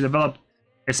 Yeah, she developed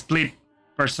a split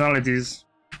personalities.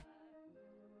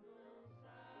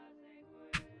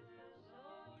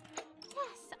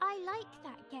 Yes, I like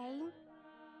that game.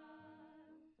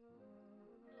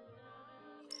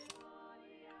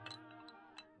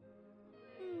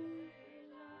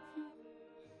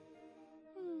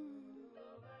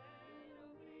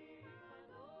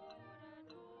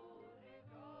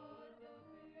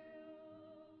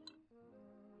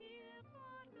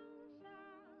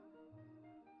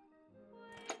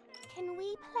 Can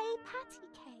we play patty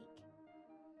cake?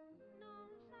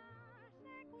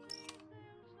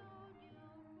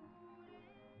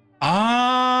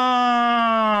 Ah,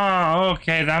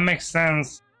 okay, that makes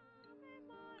sense.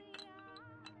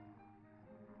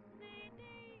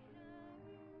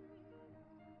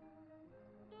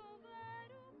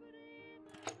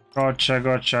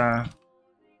 Gotcha.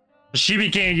 She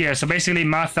became, yeah, so basically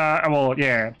Martha, well,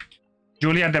 yeah,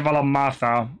 Julia developed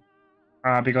Martha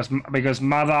because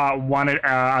mother wanted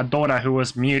a daughter who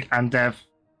was mute and deaf.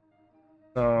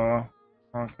 So,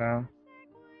 okay.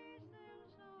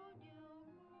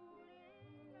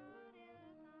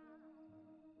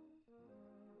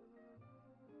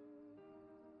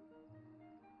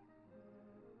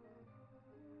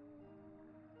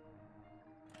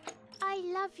 I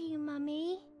love you,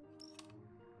 Mummy.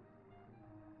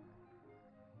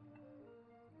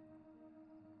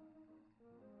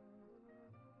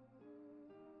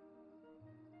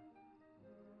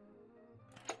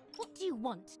 What do you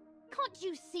want? Can't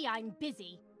you see I'm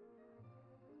busy?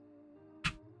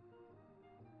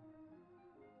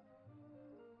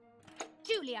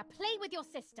 Julia, play with your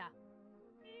sister.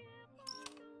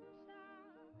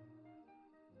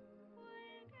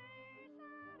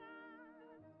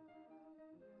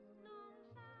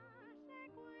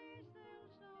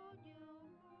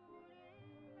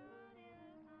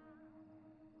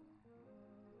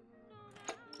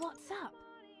 What's up?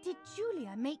 Did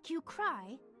Julia make you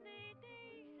cry?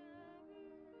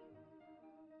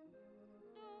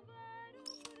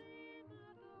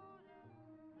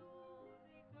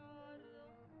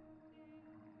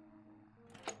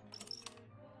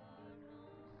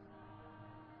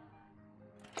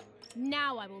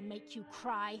 Now I will make you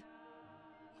cry.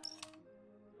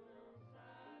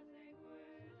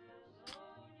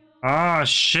 Ah,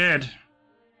 shit.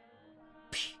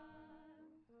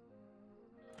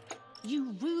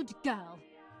 You rude girl.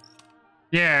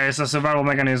 Yeah, it's a survival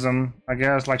mechanism, I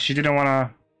guess. Like, she didn't want to...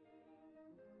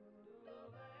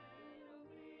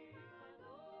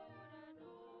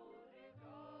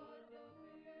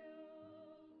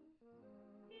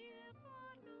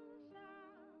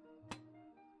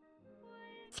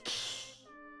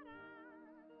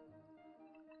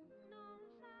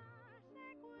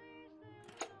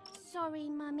 Sorry,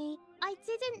 Mummy. I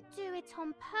didn't do it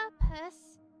on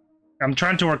purpose. I'm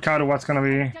trying to work out what's gonna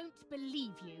be... I don't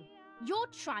believe you. You're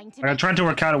trying to. I'm trying to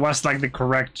work out what's, like, the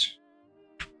correct...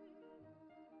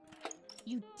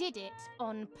 You did it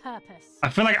on purpose. I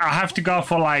feel like I have to go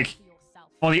for, like...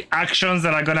 for the actions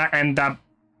that are gonna end up,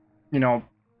 you know,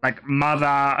 like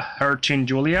mother hurting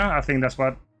Julia. I think that's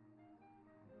what...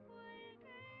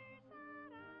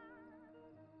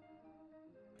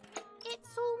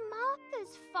 It's all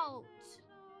Martha's fault.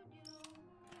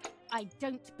 I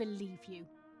don't believe you.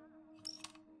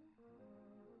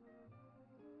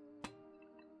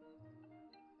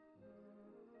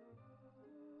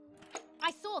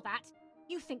 I saw that.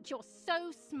 You think you're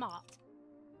so smart.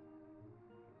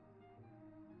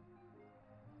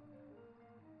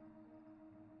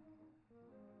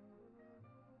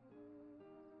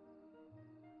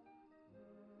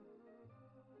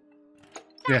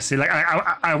 Yeah, see, like,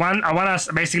 I want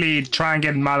to basically try and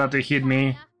get mother to hit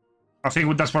me. I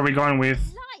think that's what we're going with.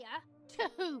 Liar? To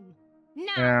whom?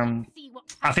 Now let's see what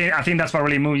I think that's what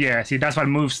really moves. Yeah, see, that's what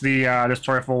moves the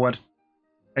story forward.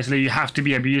 Basically, you have to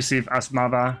be abusive as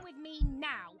mother. with me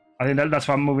now. I think that's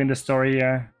what moving the story.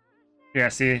 Yeah, yeah.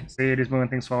 See, it is moving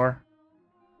things forward.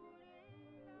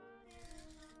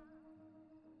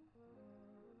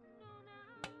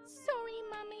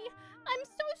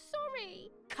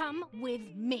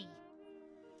 with me.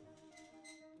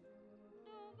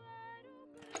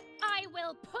 I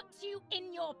will put you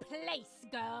in your place,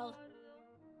 girl.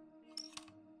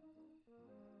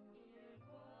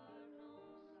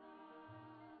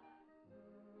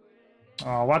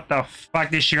 Oh, what the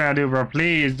fuck is she gonna do, bro?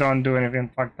 Please don't do anything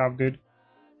fucked up, dude.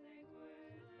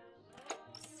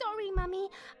 Sorry, Mummy.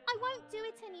 I won't do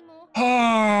it anymore.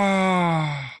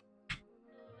 Oh.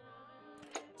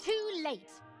 Too late.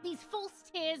 These false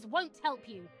tears won't help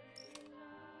you.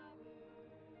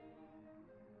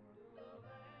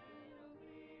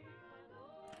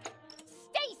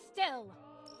 Stay still.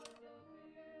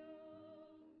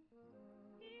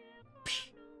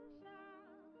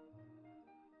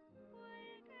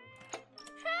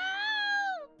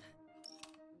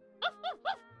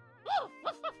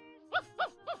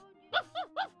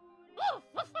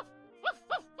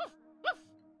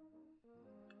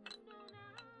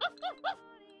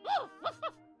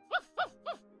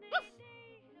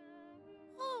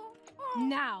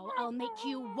 Now I'll make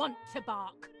you want to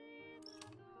bark.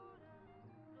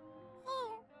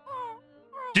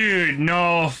 Dude,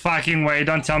 no fucking way.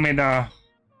 Don't tell me no.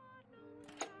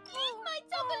 Leave my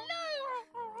dog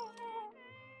alone!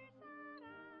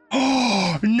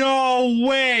 Oh, no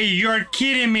way. You're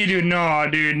kidding me, dude. No,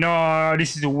 dude. No,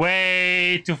 this is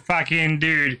way too fucking,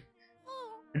 dude.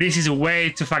 This is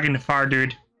way too fucking far,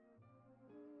 dude.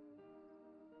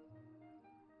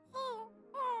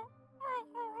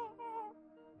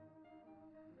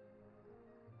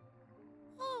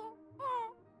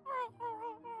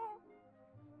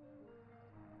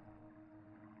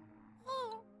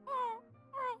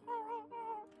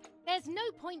 There's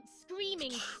no point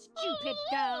screaming, stupid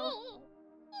girl.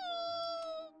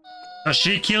 Oh,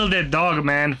 she killed the dog,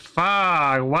 man.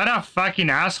 Fuck. What a fucking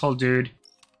asshole, dude.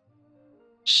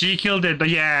 She killed it.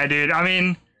 Yeah, dude. I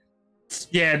mean,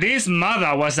 yeah, this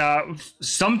mother was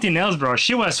something else, bro.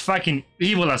 She was fucking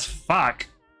evil as fuck.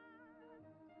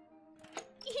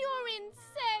 You're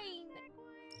insane!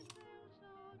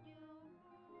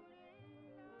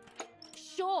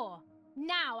 Sure.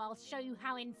 Now I'll show you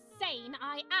how insane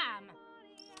I am.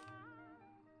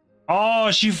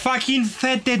 Oh, she fucking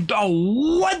fed the dog.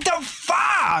 What the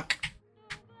fuck?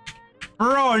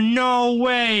 Bro, no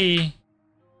way.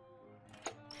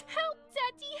 Help,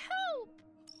 Daddy,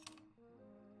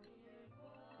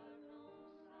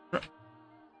 help!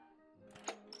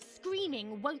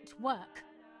 Screaming won't work.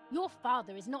 Your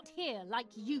father is not here like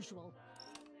usual.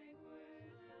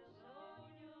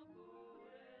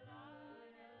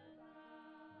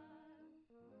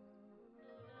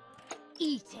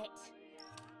 Eat it.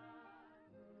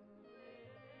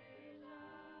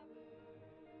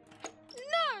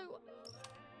 No!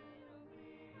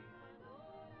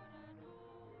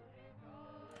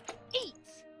 Eat.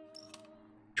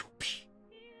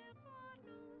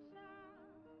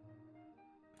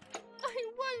 I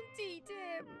won't eat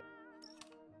him!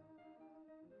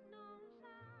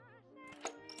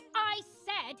 I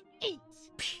said eat.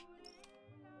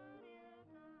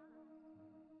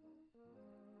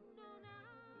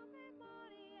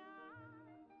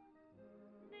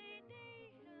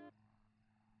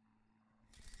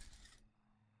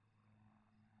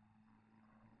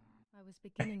 I was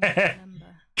beginning to remember,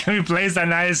 Can we play some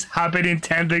nice Happy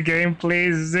Nintendo game,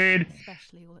 please, dude?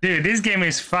 especially all Dude, this game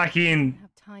is fucking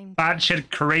have time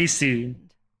batshit crazy.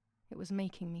 It was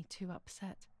making me too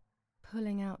upset.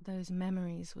 Pulling out those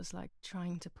memories was like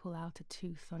trying to pull out a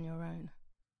tooth on your own.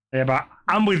 Yeah, but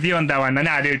I'm with you on that one.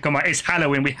 Nah, dude, come on. It's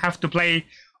Halloween. We have to play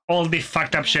all the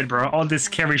fucked up shit, bro. All this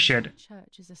scary shit.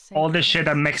 Church is a safe All this shit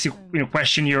that place makes for you, so you know, much.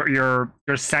 question your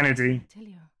sanity.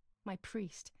 Tilio, my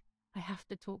priest. I have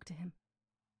to talk to him.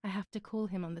 I have to call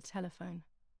him on the telephone.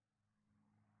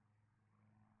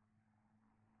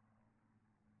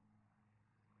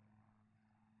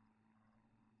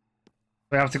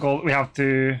 We have to call. We have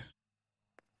to.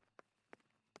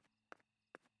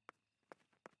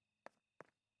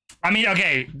 I mean,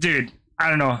 okay, dude. I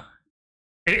don't know.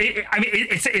 I mean,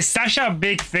 it's such a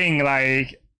big thing.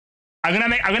 Like,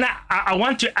 I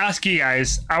want to ask you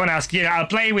guys. I want to ask you. I'll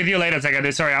play with you later,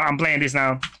 Taka. Sorry, I'm playing this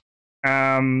now.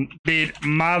 Did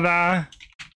Mother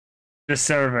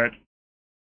deserve it?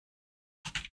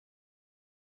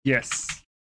 Yes.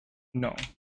 No.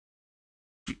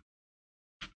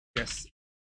 Yes.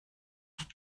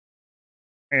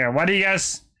 Yeah, what do you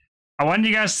guys... I want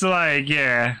you guys to, like,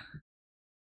 yeah.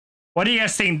 What do you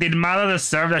guys think? Did Mother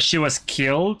deserve that she was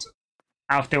killed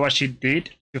after what she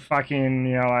did? To fucking,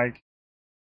 you know, like...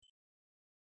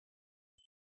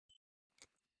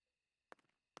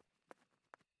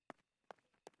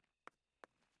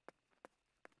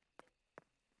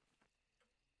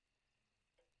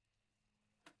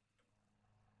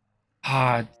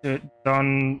 Ah, dude,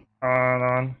 don't.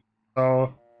 On.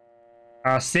 So,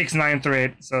 6, 9, 3,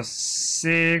 8. So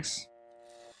 6,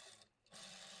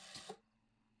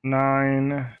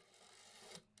 9.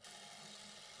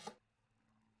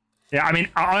 Yeah, I mean,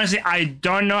 honestly, I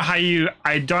don't know how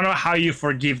you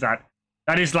forgive that.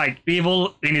 That is like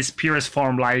evil in its purest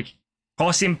form, like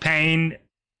causing pain,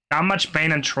 that much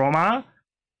pain and trauma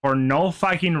for no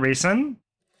fucking reason.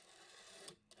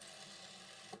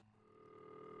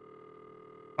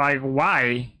 Like,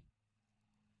 why?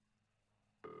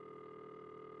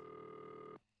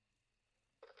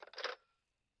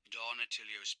 Don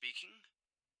Attilio speaking.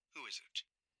 Who is it?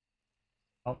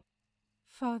 Oh,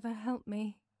 Father, help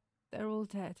me. They're all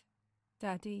dead.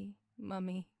 Daddy,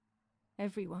 Mummy,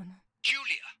 everyone.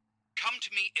 Julia, come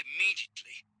to me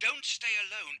immediately. Don't stay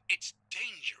alone. It's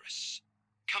dangerous.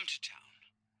 Come to town.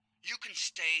 You can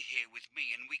stay here with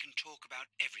me and we can talk about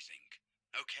everything.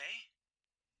 Okay?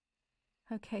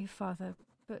 Okay, Father,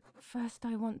 but first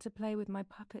I want to play with my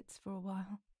puppets for a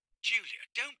while. Julia,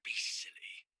 don't be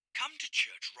silly. Come to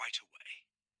church right away.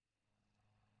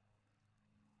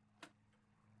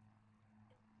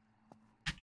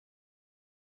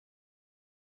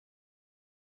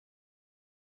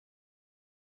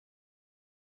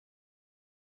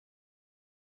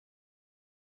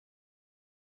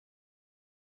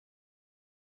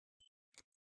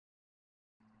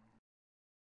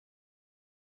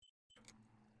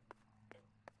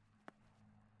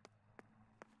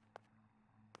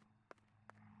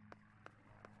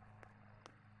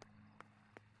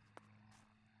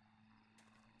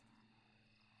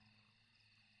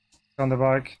 on the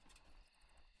bike.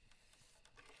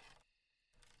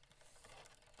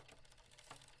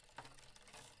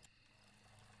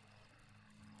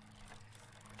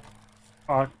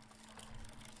 Fuck.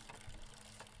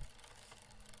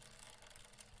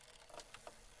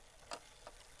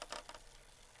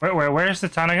 Where's the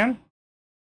town again?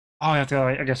 Oh, I have to go.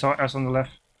 I guess I was on the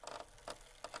left.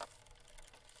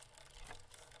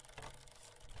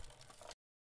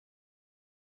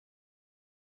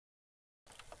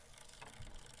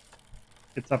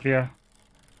 It's up here.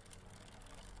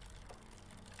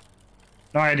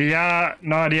 No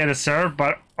idea the serve,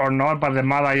 but or not, but the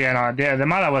mother, yeah, no idea. The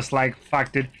mother was like,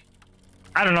 fuck, dude.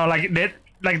 I don't know, like,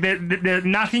 there's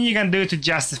nothing you can do to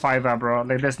justify that, bro.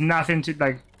 Like, there's nothing to,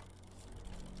 like,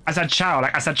 as a child,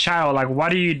 like, what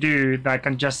do you do that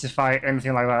can justify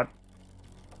anything like that?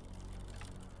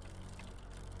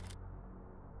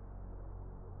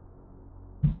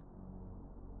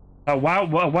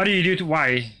 What do you do to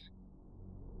why?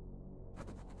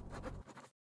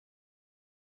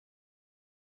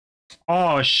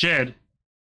 Oh shit.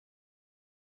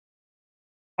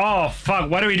 Oh fuck,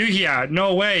 what do we do here?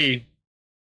 No way.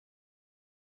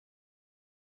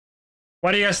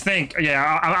 What do you guys think?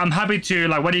 Yeah, I'm happy to,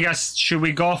 like, what do you guys, should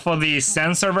we go for the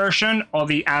censored version or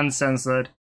the uncensored?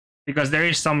 Because there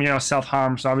is some, you know,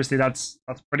 self-harm, so obviously that's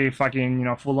pretty fucking, you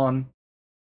know, full on.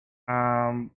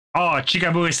 Oh,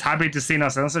 Chikaboo is happy to see no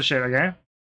censorship, okay?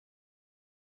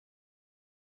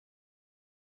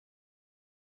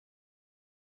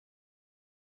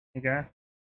 Okay.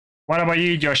 What about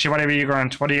you, Joshi? What about you,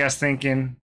 Grant? What are you guys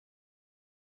thinking?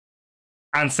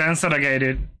 Uncensored, okay,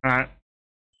 dude. Alright.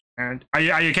 And are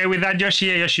you okay with that, Joshi?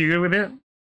 Yeah, Joshi, you good with it?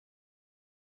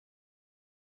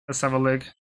 Let's have a look.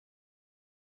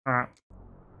 Alright.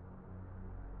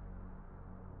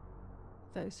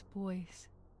 Those boys,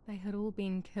 they had all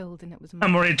been killed and it was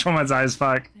I'm already traumatized,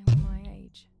 fuck. They were my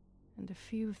age, and a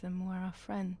few of them were our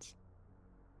friends.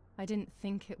 I didn't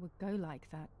think it would go like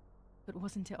that, but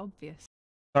wasn't it obvious?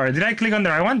 Sorry, did I click on the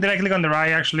right one? Did I click on the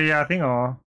right, actually, thing,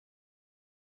 or...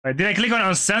 Wait, did I click on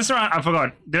uncensor? I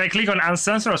forgot. Did I click on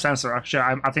uncensor or censor?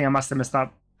 Actually, I think I must have messed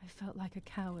up. I felt like a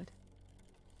coward.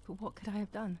 But what could I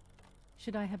have done?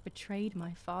 Should I have betrayed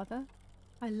my father?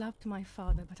 I loved my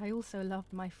father, but I also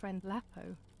loved my friend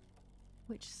Lapo.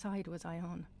 Which side was I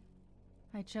on?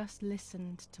 I just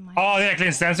listened to my... Oh, yeah,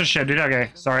 clean censorship, dude.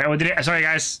 Okay, sorry. Oh, did I... Sorry,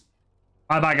 guys.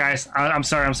 My bad, guys. I'm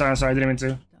sorry. I didn't mean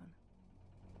to.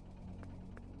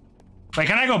 Wait,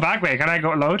 can I go back? Wait, can I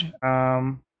go load?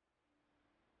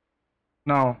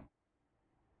 No.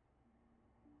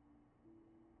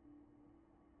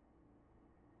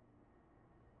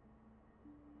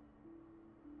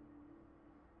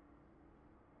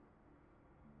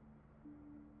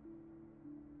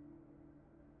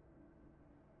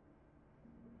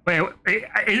 Wait,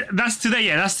 that's today,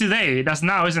 yeah, that's today. That's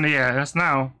now, isn't it? Yeah, that's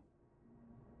now.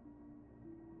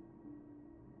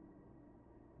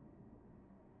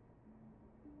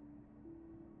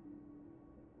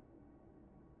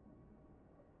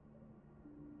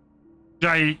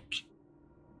 Like,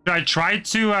 Should I try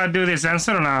to do this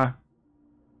answer or not?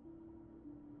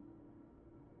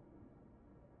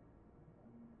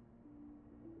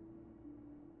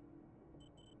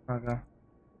 Okay.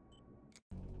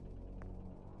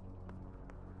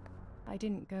 I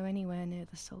didn't go anywhere near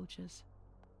the soldiers,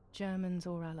 Germans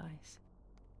or allies.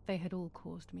 They had all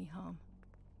caused me harm.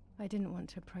 I didn't want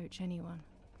to approach anyone,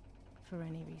 for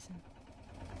any reason.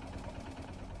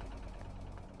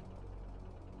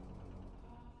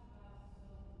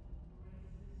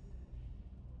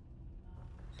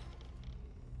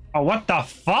 Oh, what the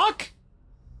fuck?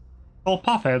 All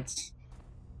puppets.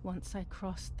 Once I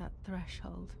crossed that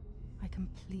threshold, I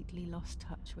completely lost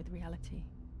touch with reality.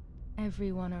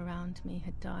 Everyone around me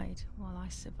had died while I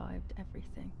survived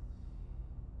everything.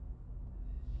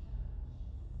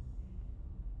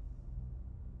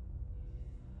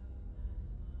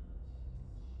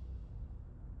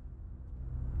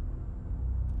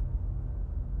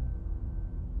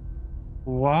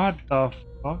 What the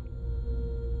fuck?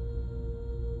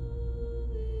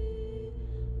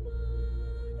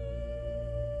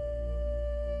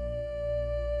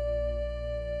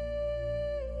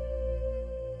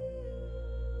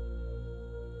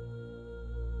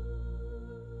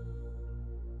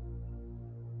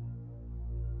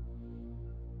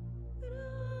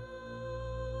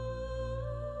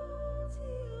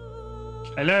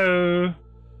 Hello?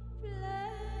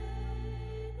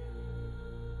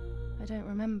 I don't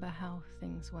remember how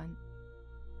things went.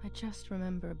 I just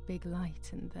remember a big light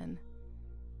and then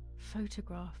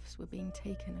photographs were being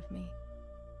taken of me.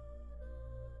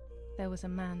 There was a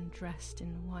man dressed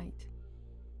in white,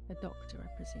 a doctor,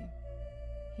 I presume.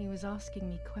 He was asking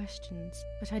me questions,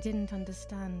 but I didn't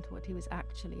understand what he was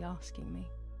actually asking me.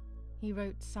 He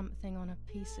wrote something on a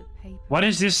piece of paper. What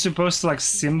is this supposed to like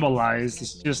symbolize?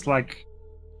 It's just like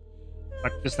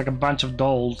a bunch of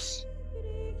dolls.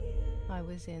 I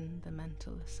was in the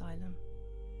mental asylum.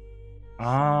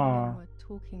 Ah. Some were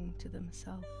talking to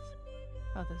themselves.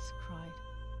 Others cried.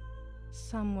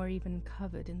 Some were even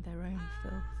covered in their own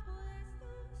filth.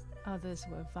 Others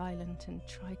were violent and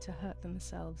tried to hurt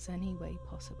themselves any way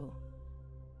possible.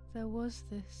 There was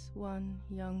this one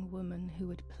young woman who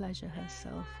would pleasure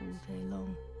herself all day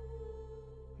long,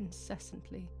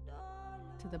 incessantly,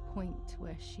 to the point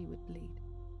where she would bleed.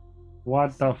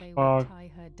 What the They would fuck?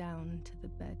 tie her down to the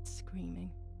bed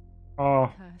screaming,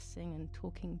 Oh. cursing and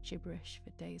talking gibberish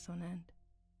for days on end.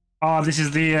 Oh, this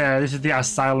is the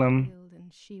asylum. Healed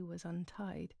and she was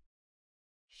untied.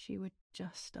 She would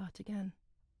just start again.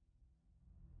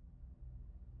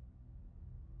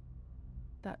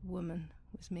 That woman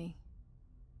was me.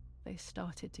 They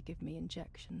started to give me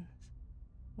injections.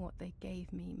 What they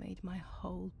gave me made my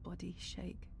whole body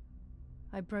shake.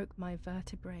 I broke my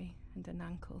vertebrae and an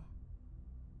ankle.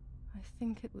 I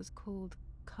think it was called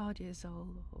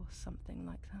cardiazol or something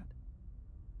like that.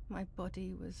 My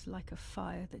body was like a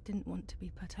fire that didn't want to be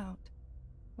put out.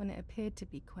 When it appeared to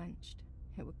be quenched,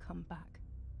 it would come back,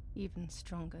 even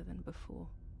stronger than before.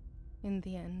 In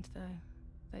the end, though,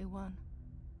 they won.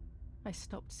 I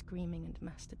stopped screaming and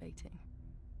masturbating.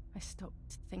 I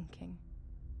stopped thinking.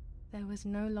 There was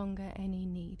no longer any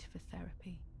need for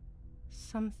therapy.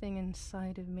 Something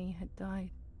inside of me had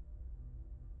died.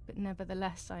 But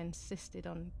nevertheless, I insisted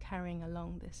on carrying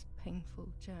along this painful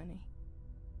journey.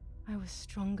 I was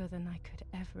stronger than I could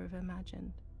ever have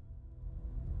imagined.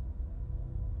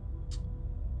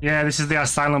 Yeah, this is the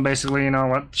asylum, basically, you know,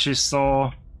 what she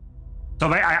saw.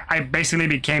 So I basically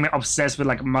became obsessed with,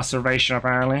 like, masturbation,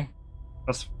 apparently.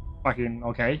 That's fucking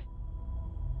okay.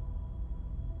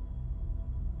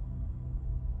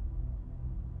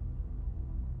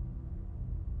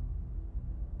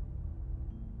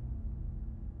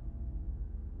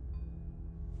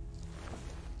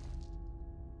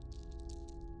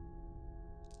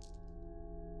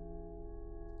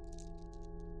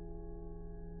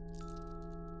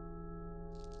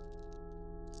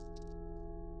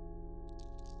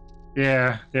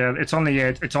 Yeah, it's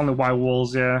only white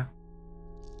walls, yeah.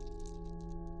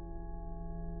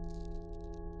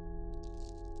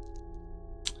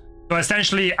 So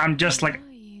essentially, I'm just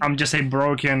a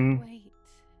broken.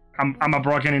 I'm a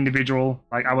broken individual.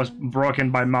 Like, I was broken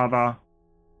by mother.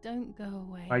 Don't go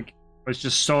away. Like, I was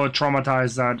just so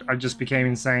traumatized that I just became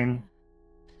insane.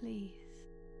 Please.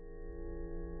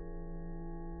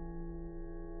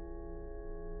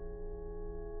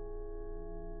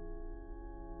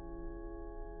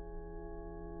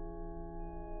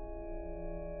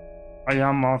 I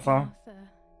am Martha. Martha,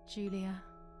 Julia,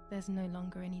 there's no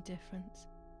longer any difference.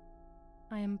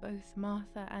 I am both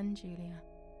Martha and Julia,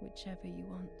 whichever you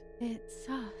want. It's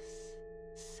us,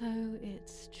 so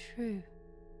it's true.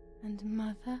 And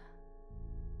Mother?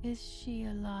 Is she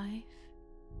alive?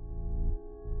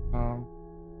 Um,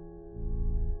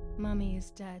 Mummy is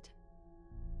dead.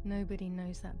 Nobody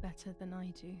knows that better than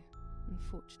I do,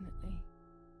 unfortunately.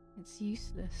 It's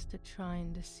useless to try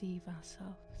and deceive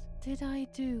ourselves. Did I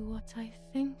do what I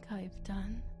think I've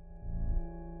done?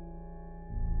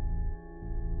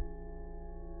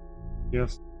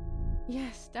 yes.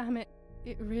 Yes, damn it.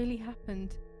 It really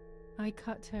happened. I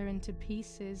cut her into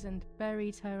pieces and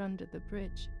buried her under the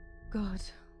bridge. God,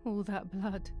 all that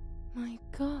blood. My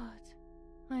God,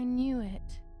 I knew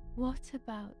it. What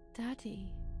about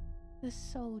Daddy? The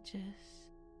soldiers?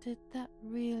 Did that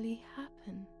really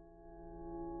happen?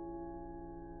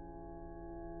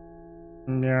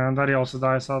 Yeah, and Daddy also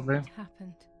died, sadly. It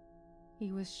happened.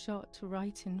 He was shot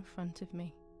right in front of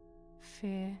me.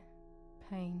 Fear,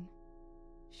 pain,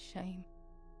 shame.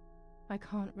 I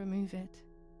can't remove it,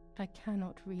 but I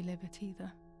cannot relive it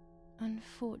either.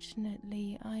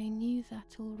 Unfortunately, I knew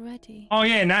that already. Oh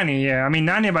yeah, Nanny, yeah. I mean,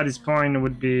 Nanny by this point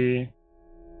would be...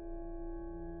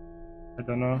 I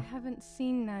don't know. I haven't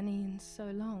seen Nanny in so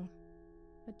long.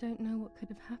 I don't know what could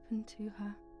have happened to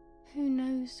her. Who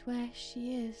knows where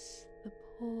she is, the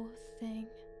poor thing.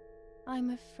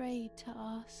 I'm afraid to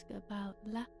ask about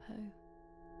Lapo.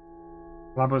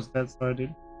 Lapo's dead, so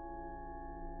dude.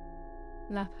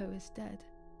 Lapo is dead.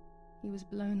 He was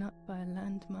blown up by a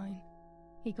landmine.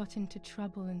 He got into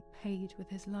trouble and paid with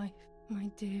his life. My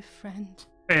dear friend.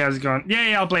 Hey, how's it going?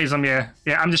 Yeah, I'll play some, yeah.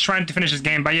 Yeah, I'm just trying to finish this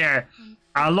game, but yeah.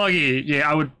 Logi, yeah,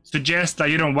 I would suggest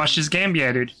that you don't watch this game,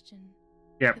 yeah, dude.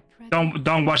 Yeah,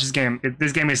 don't watch this game.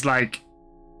 This game is like...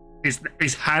 It's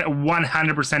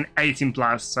 100% 18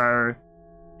 plus, so...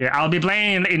 Yeah, I'll be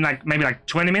playing in like, maybe like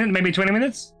 20 minutes, maybe 20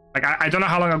 minutes? Like, I don't know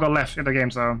how long I've got left in the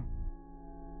game, so...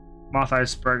 Martha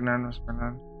is pregnant.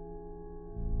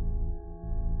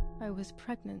 I was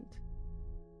pregnant,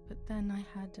 but then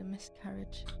I had a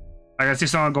miscarriage. I can see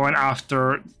someone going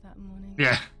after... That morning.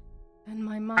 Yeah. And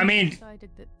my mom decided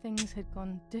that things had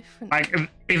gone different. Like,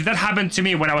 if that happened to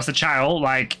me when I was a child,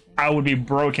 like, I would be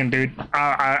broken, dude.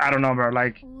 I don't know, bro.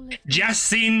 Like, just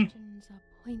seeing...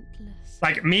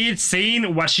 Like, me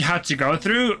seeing what she had to go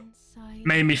through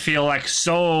made me feel, like,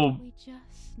 so...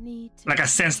 Like, a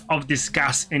sense of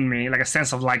disgust in me. Like, a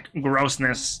sense of, like,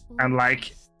 grossness. And,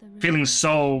 like, feeling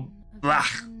so... Blah.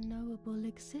 Unknowable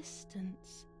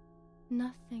existence.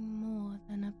 Nothing more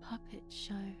than a puppet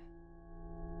show.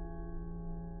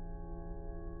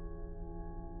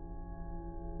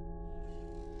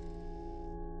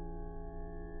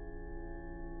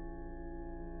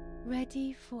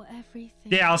 Ready for everything.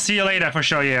 Yeah, I'll see you later for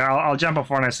sure. Yeah, I'll jump off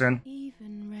Fortnite soon.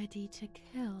 Even ready to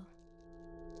kill.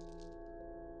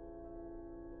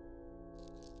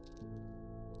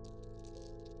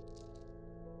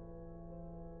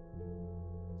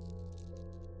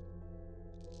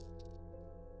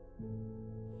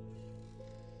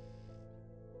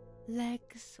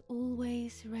 Legs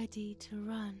always ready to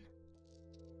run.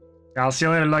 Yeah, I'll see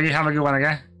you later, Logi. Have a good one,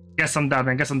 okay? Get some dubs,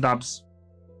 man. Get some dubs.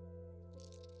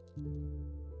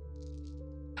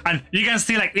 And you can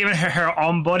see, like, even her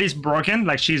own body's broken.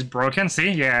 Like, she's broken.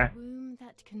 See? Yeah. Womb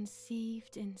that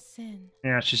conceived in sin.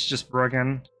 Yeah, she's just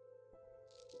broken.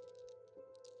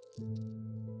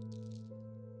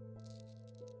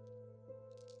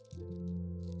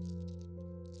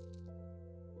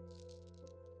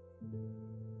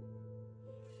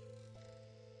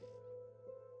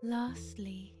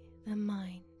 Lastly, the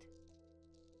mind.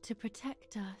 To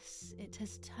protect us, it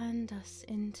has turned us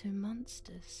into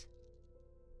monsters.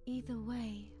 Either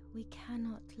way, we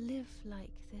cannot live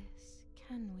like this,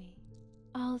 can we?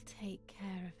 I'll take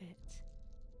care of it.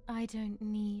 I don't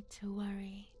need to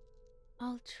worry.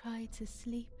 I'll try to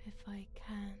sleep if I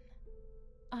can.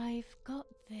 I've got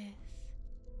this.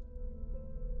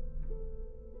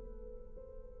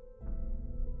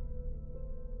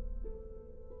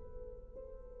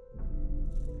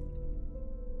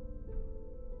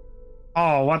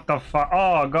 Oh, what the fuck?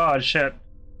 Oh, God, shit.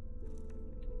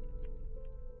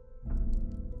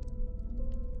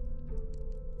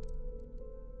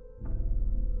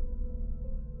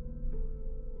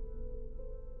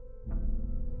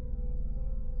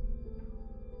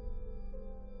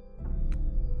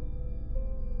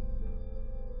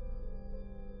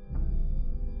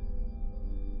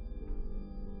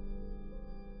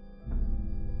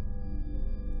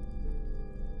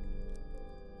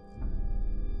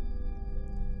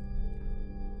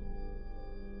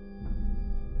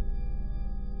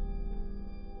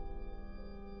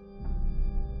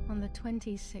 On the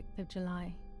 26th of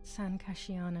July, San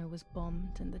Casciano was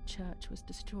bombed and the church was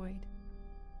destroyed.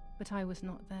 But I was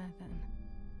not there then.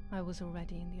 I was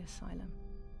already in the asylum.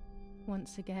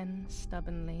 Once again,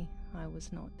 stubbornly, I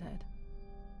was not dead.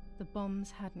 The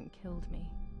bombs hadn't killed me,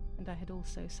 and I had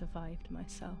also survived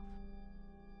myself.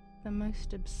 The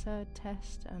most absurd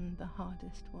test and the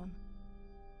hardest one.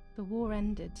 The war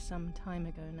ended some time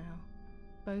ago now,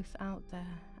 both out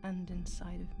there and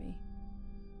inside of me.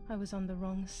 I was on the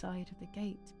wrong side of the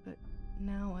gate, but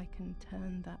now I can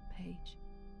turn that page.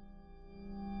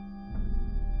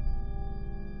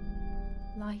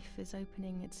 Life is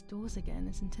opening its doors again,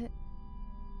 isn't it?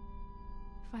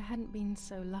 If I hadn't been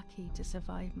so lucky to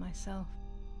survive myself,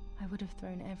 I would have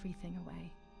thrown everything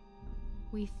away.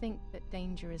 We think that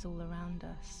danger is all around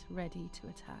us, ready to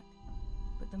attack.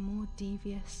 But the more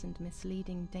devious and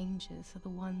misleading dangers are the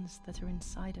ones that are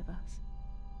inside of us.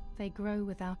 They grow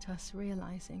without us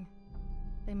realizing.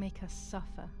 They make us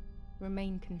suffer,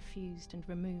 remain confused, and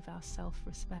remove our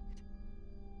self-respect.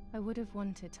 I would have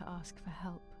wanted to ask for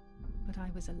help, but I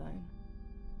was alone.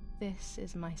 This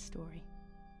is my story.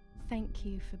 Thank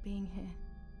you for being here,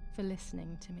 for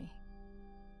listening to me.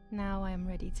 Now I am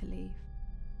ready to leave.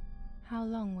 How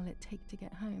long will it take to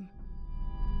get home?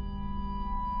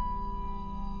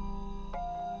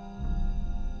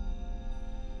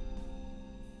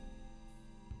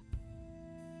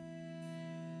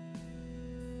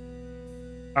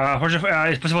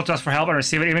 It's possible to ask for help and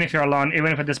receive it, even if you're alone, even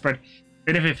if you're desperate,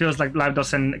 even if it feels like life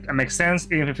doesn't make sense,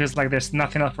 even if it feels like there's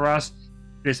nothing else for us.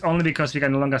 It is only because we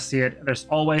can no longer see it. There's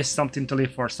always something to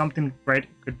live for. Something great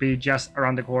could be just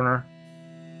around the corner.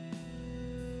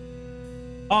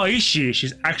 Oh, is she?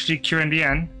 She's actually curing the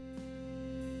end.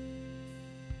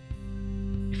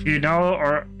 If you know,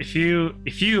 or if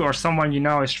you or someone you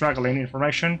know is struggling,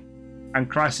 information and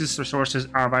crisis resources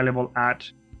are available at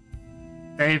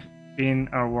Save in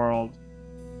Our World.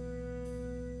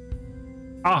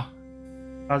 Oh,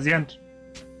 that's the end.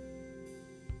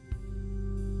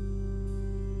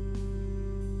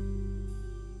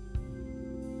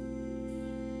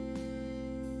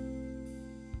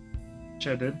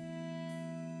 Sure did.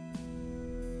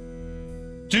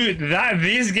 Dude,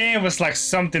 this game was like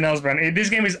something else, man. This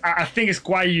game is, I think, is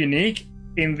quite unique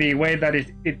in the way that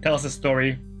it tells a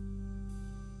story.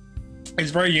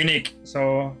 It's very unique,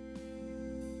 so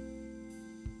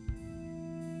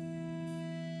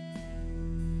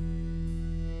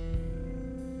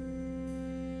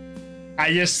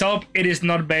I just hope it is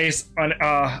not based on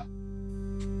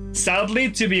sadly,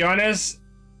 to be honest,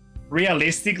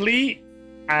 realistically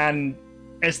and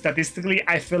statistically,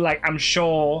 I feel like I'm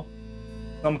sure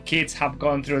some kids have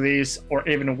gone through this, or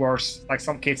even worse, like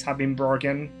some kids have been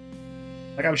broken.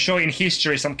 Like I'm sure in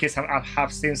history some kids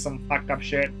have seen some fucked up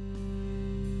shit,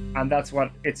 and that's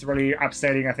what it's really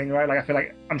upsetting, I think, right? Like I feel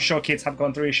like I'm sure kids have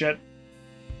gone through shit,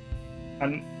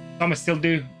 and some still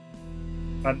do,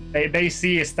 but they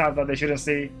see stuff that they shouldn't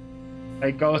see.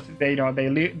 They go, they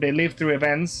live through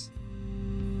events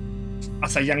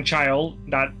as a young child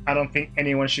that I don't think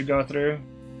anyone should go through.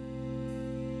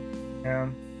 Yeah.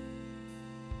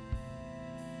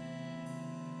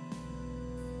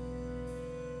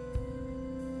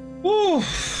 Ooh,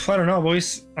 I don't know,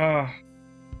 boys.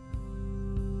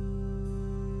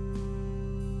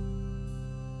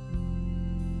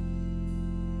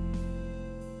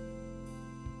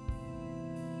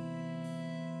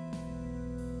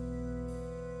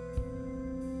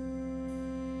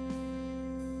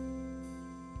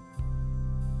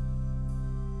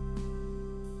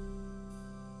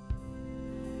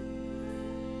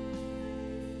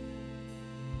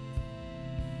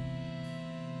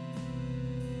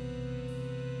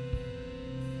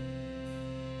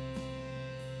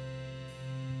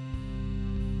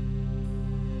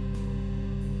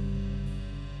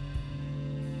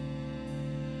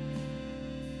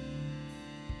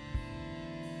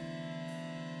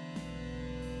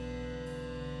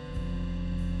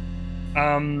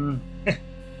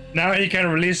 Now you can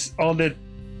release all the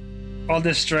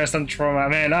stress and trauma,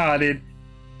 man. Dude,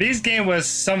 this game was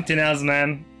something else,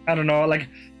 man. I don't know, like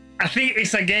I think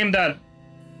it's a game that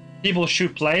people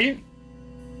should play,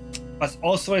 but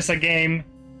also it's a game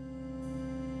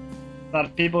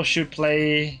that people should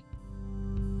play.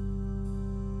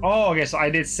 Oh, okay, so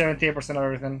I did 78% of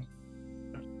everything.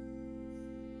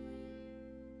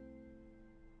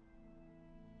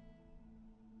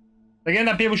 The game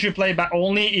that people should play, but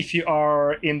only if you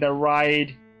are in the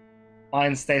right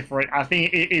mind state for it. I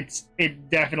think it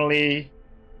definitely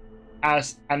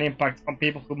has an impact on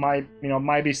people who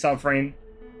might be suffering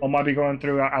or might be going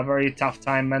through a very tough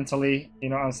time mentally,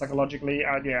 and psychologically.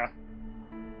 Yeah.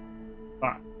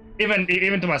 But even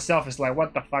to myself, it's like,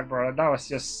 what the fuck, bro? That was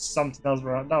just something else,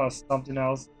 bro. That was something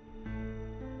else.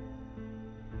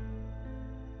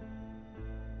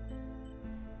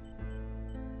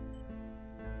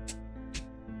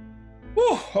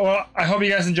 well, I hope you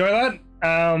guys enjoy that.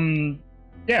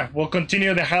 Yeah, we'll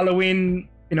continue the Halloween,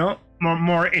 you know,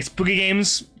 more spooky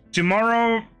games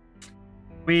tomorrow.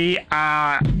 We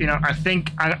you know, I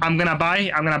think I'm gonna buy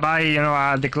you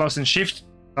know, the Closing Shift,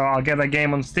 so I'll get the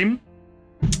game on Steam,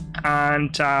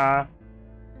 and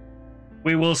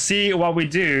we will see what we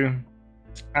do.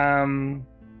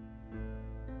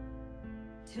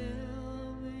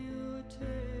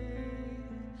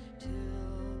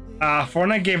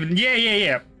 Fortnite gave,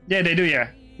 yeah, they do, yeah,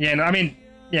 no, I mean,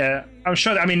 yeah, I'm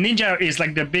sure. I mean, Ninja is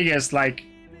like the biggest like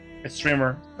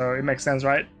streamer, so it makes sense,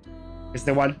 right? It's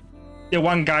the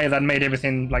one guy that made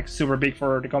everything like super big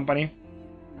for the company.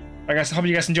 I guess I hope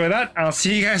you guys enjoy that. I'll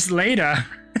see you guys later.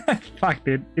 Fuck,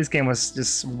 dude, this game was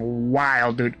just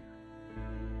wild, dude.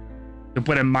 To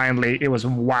put it mildly, it was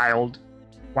wild,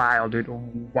 dude,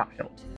 wild.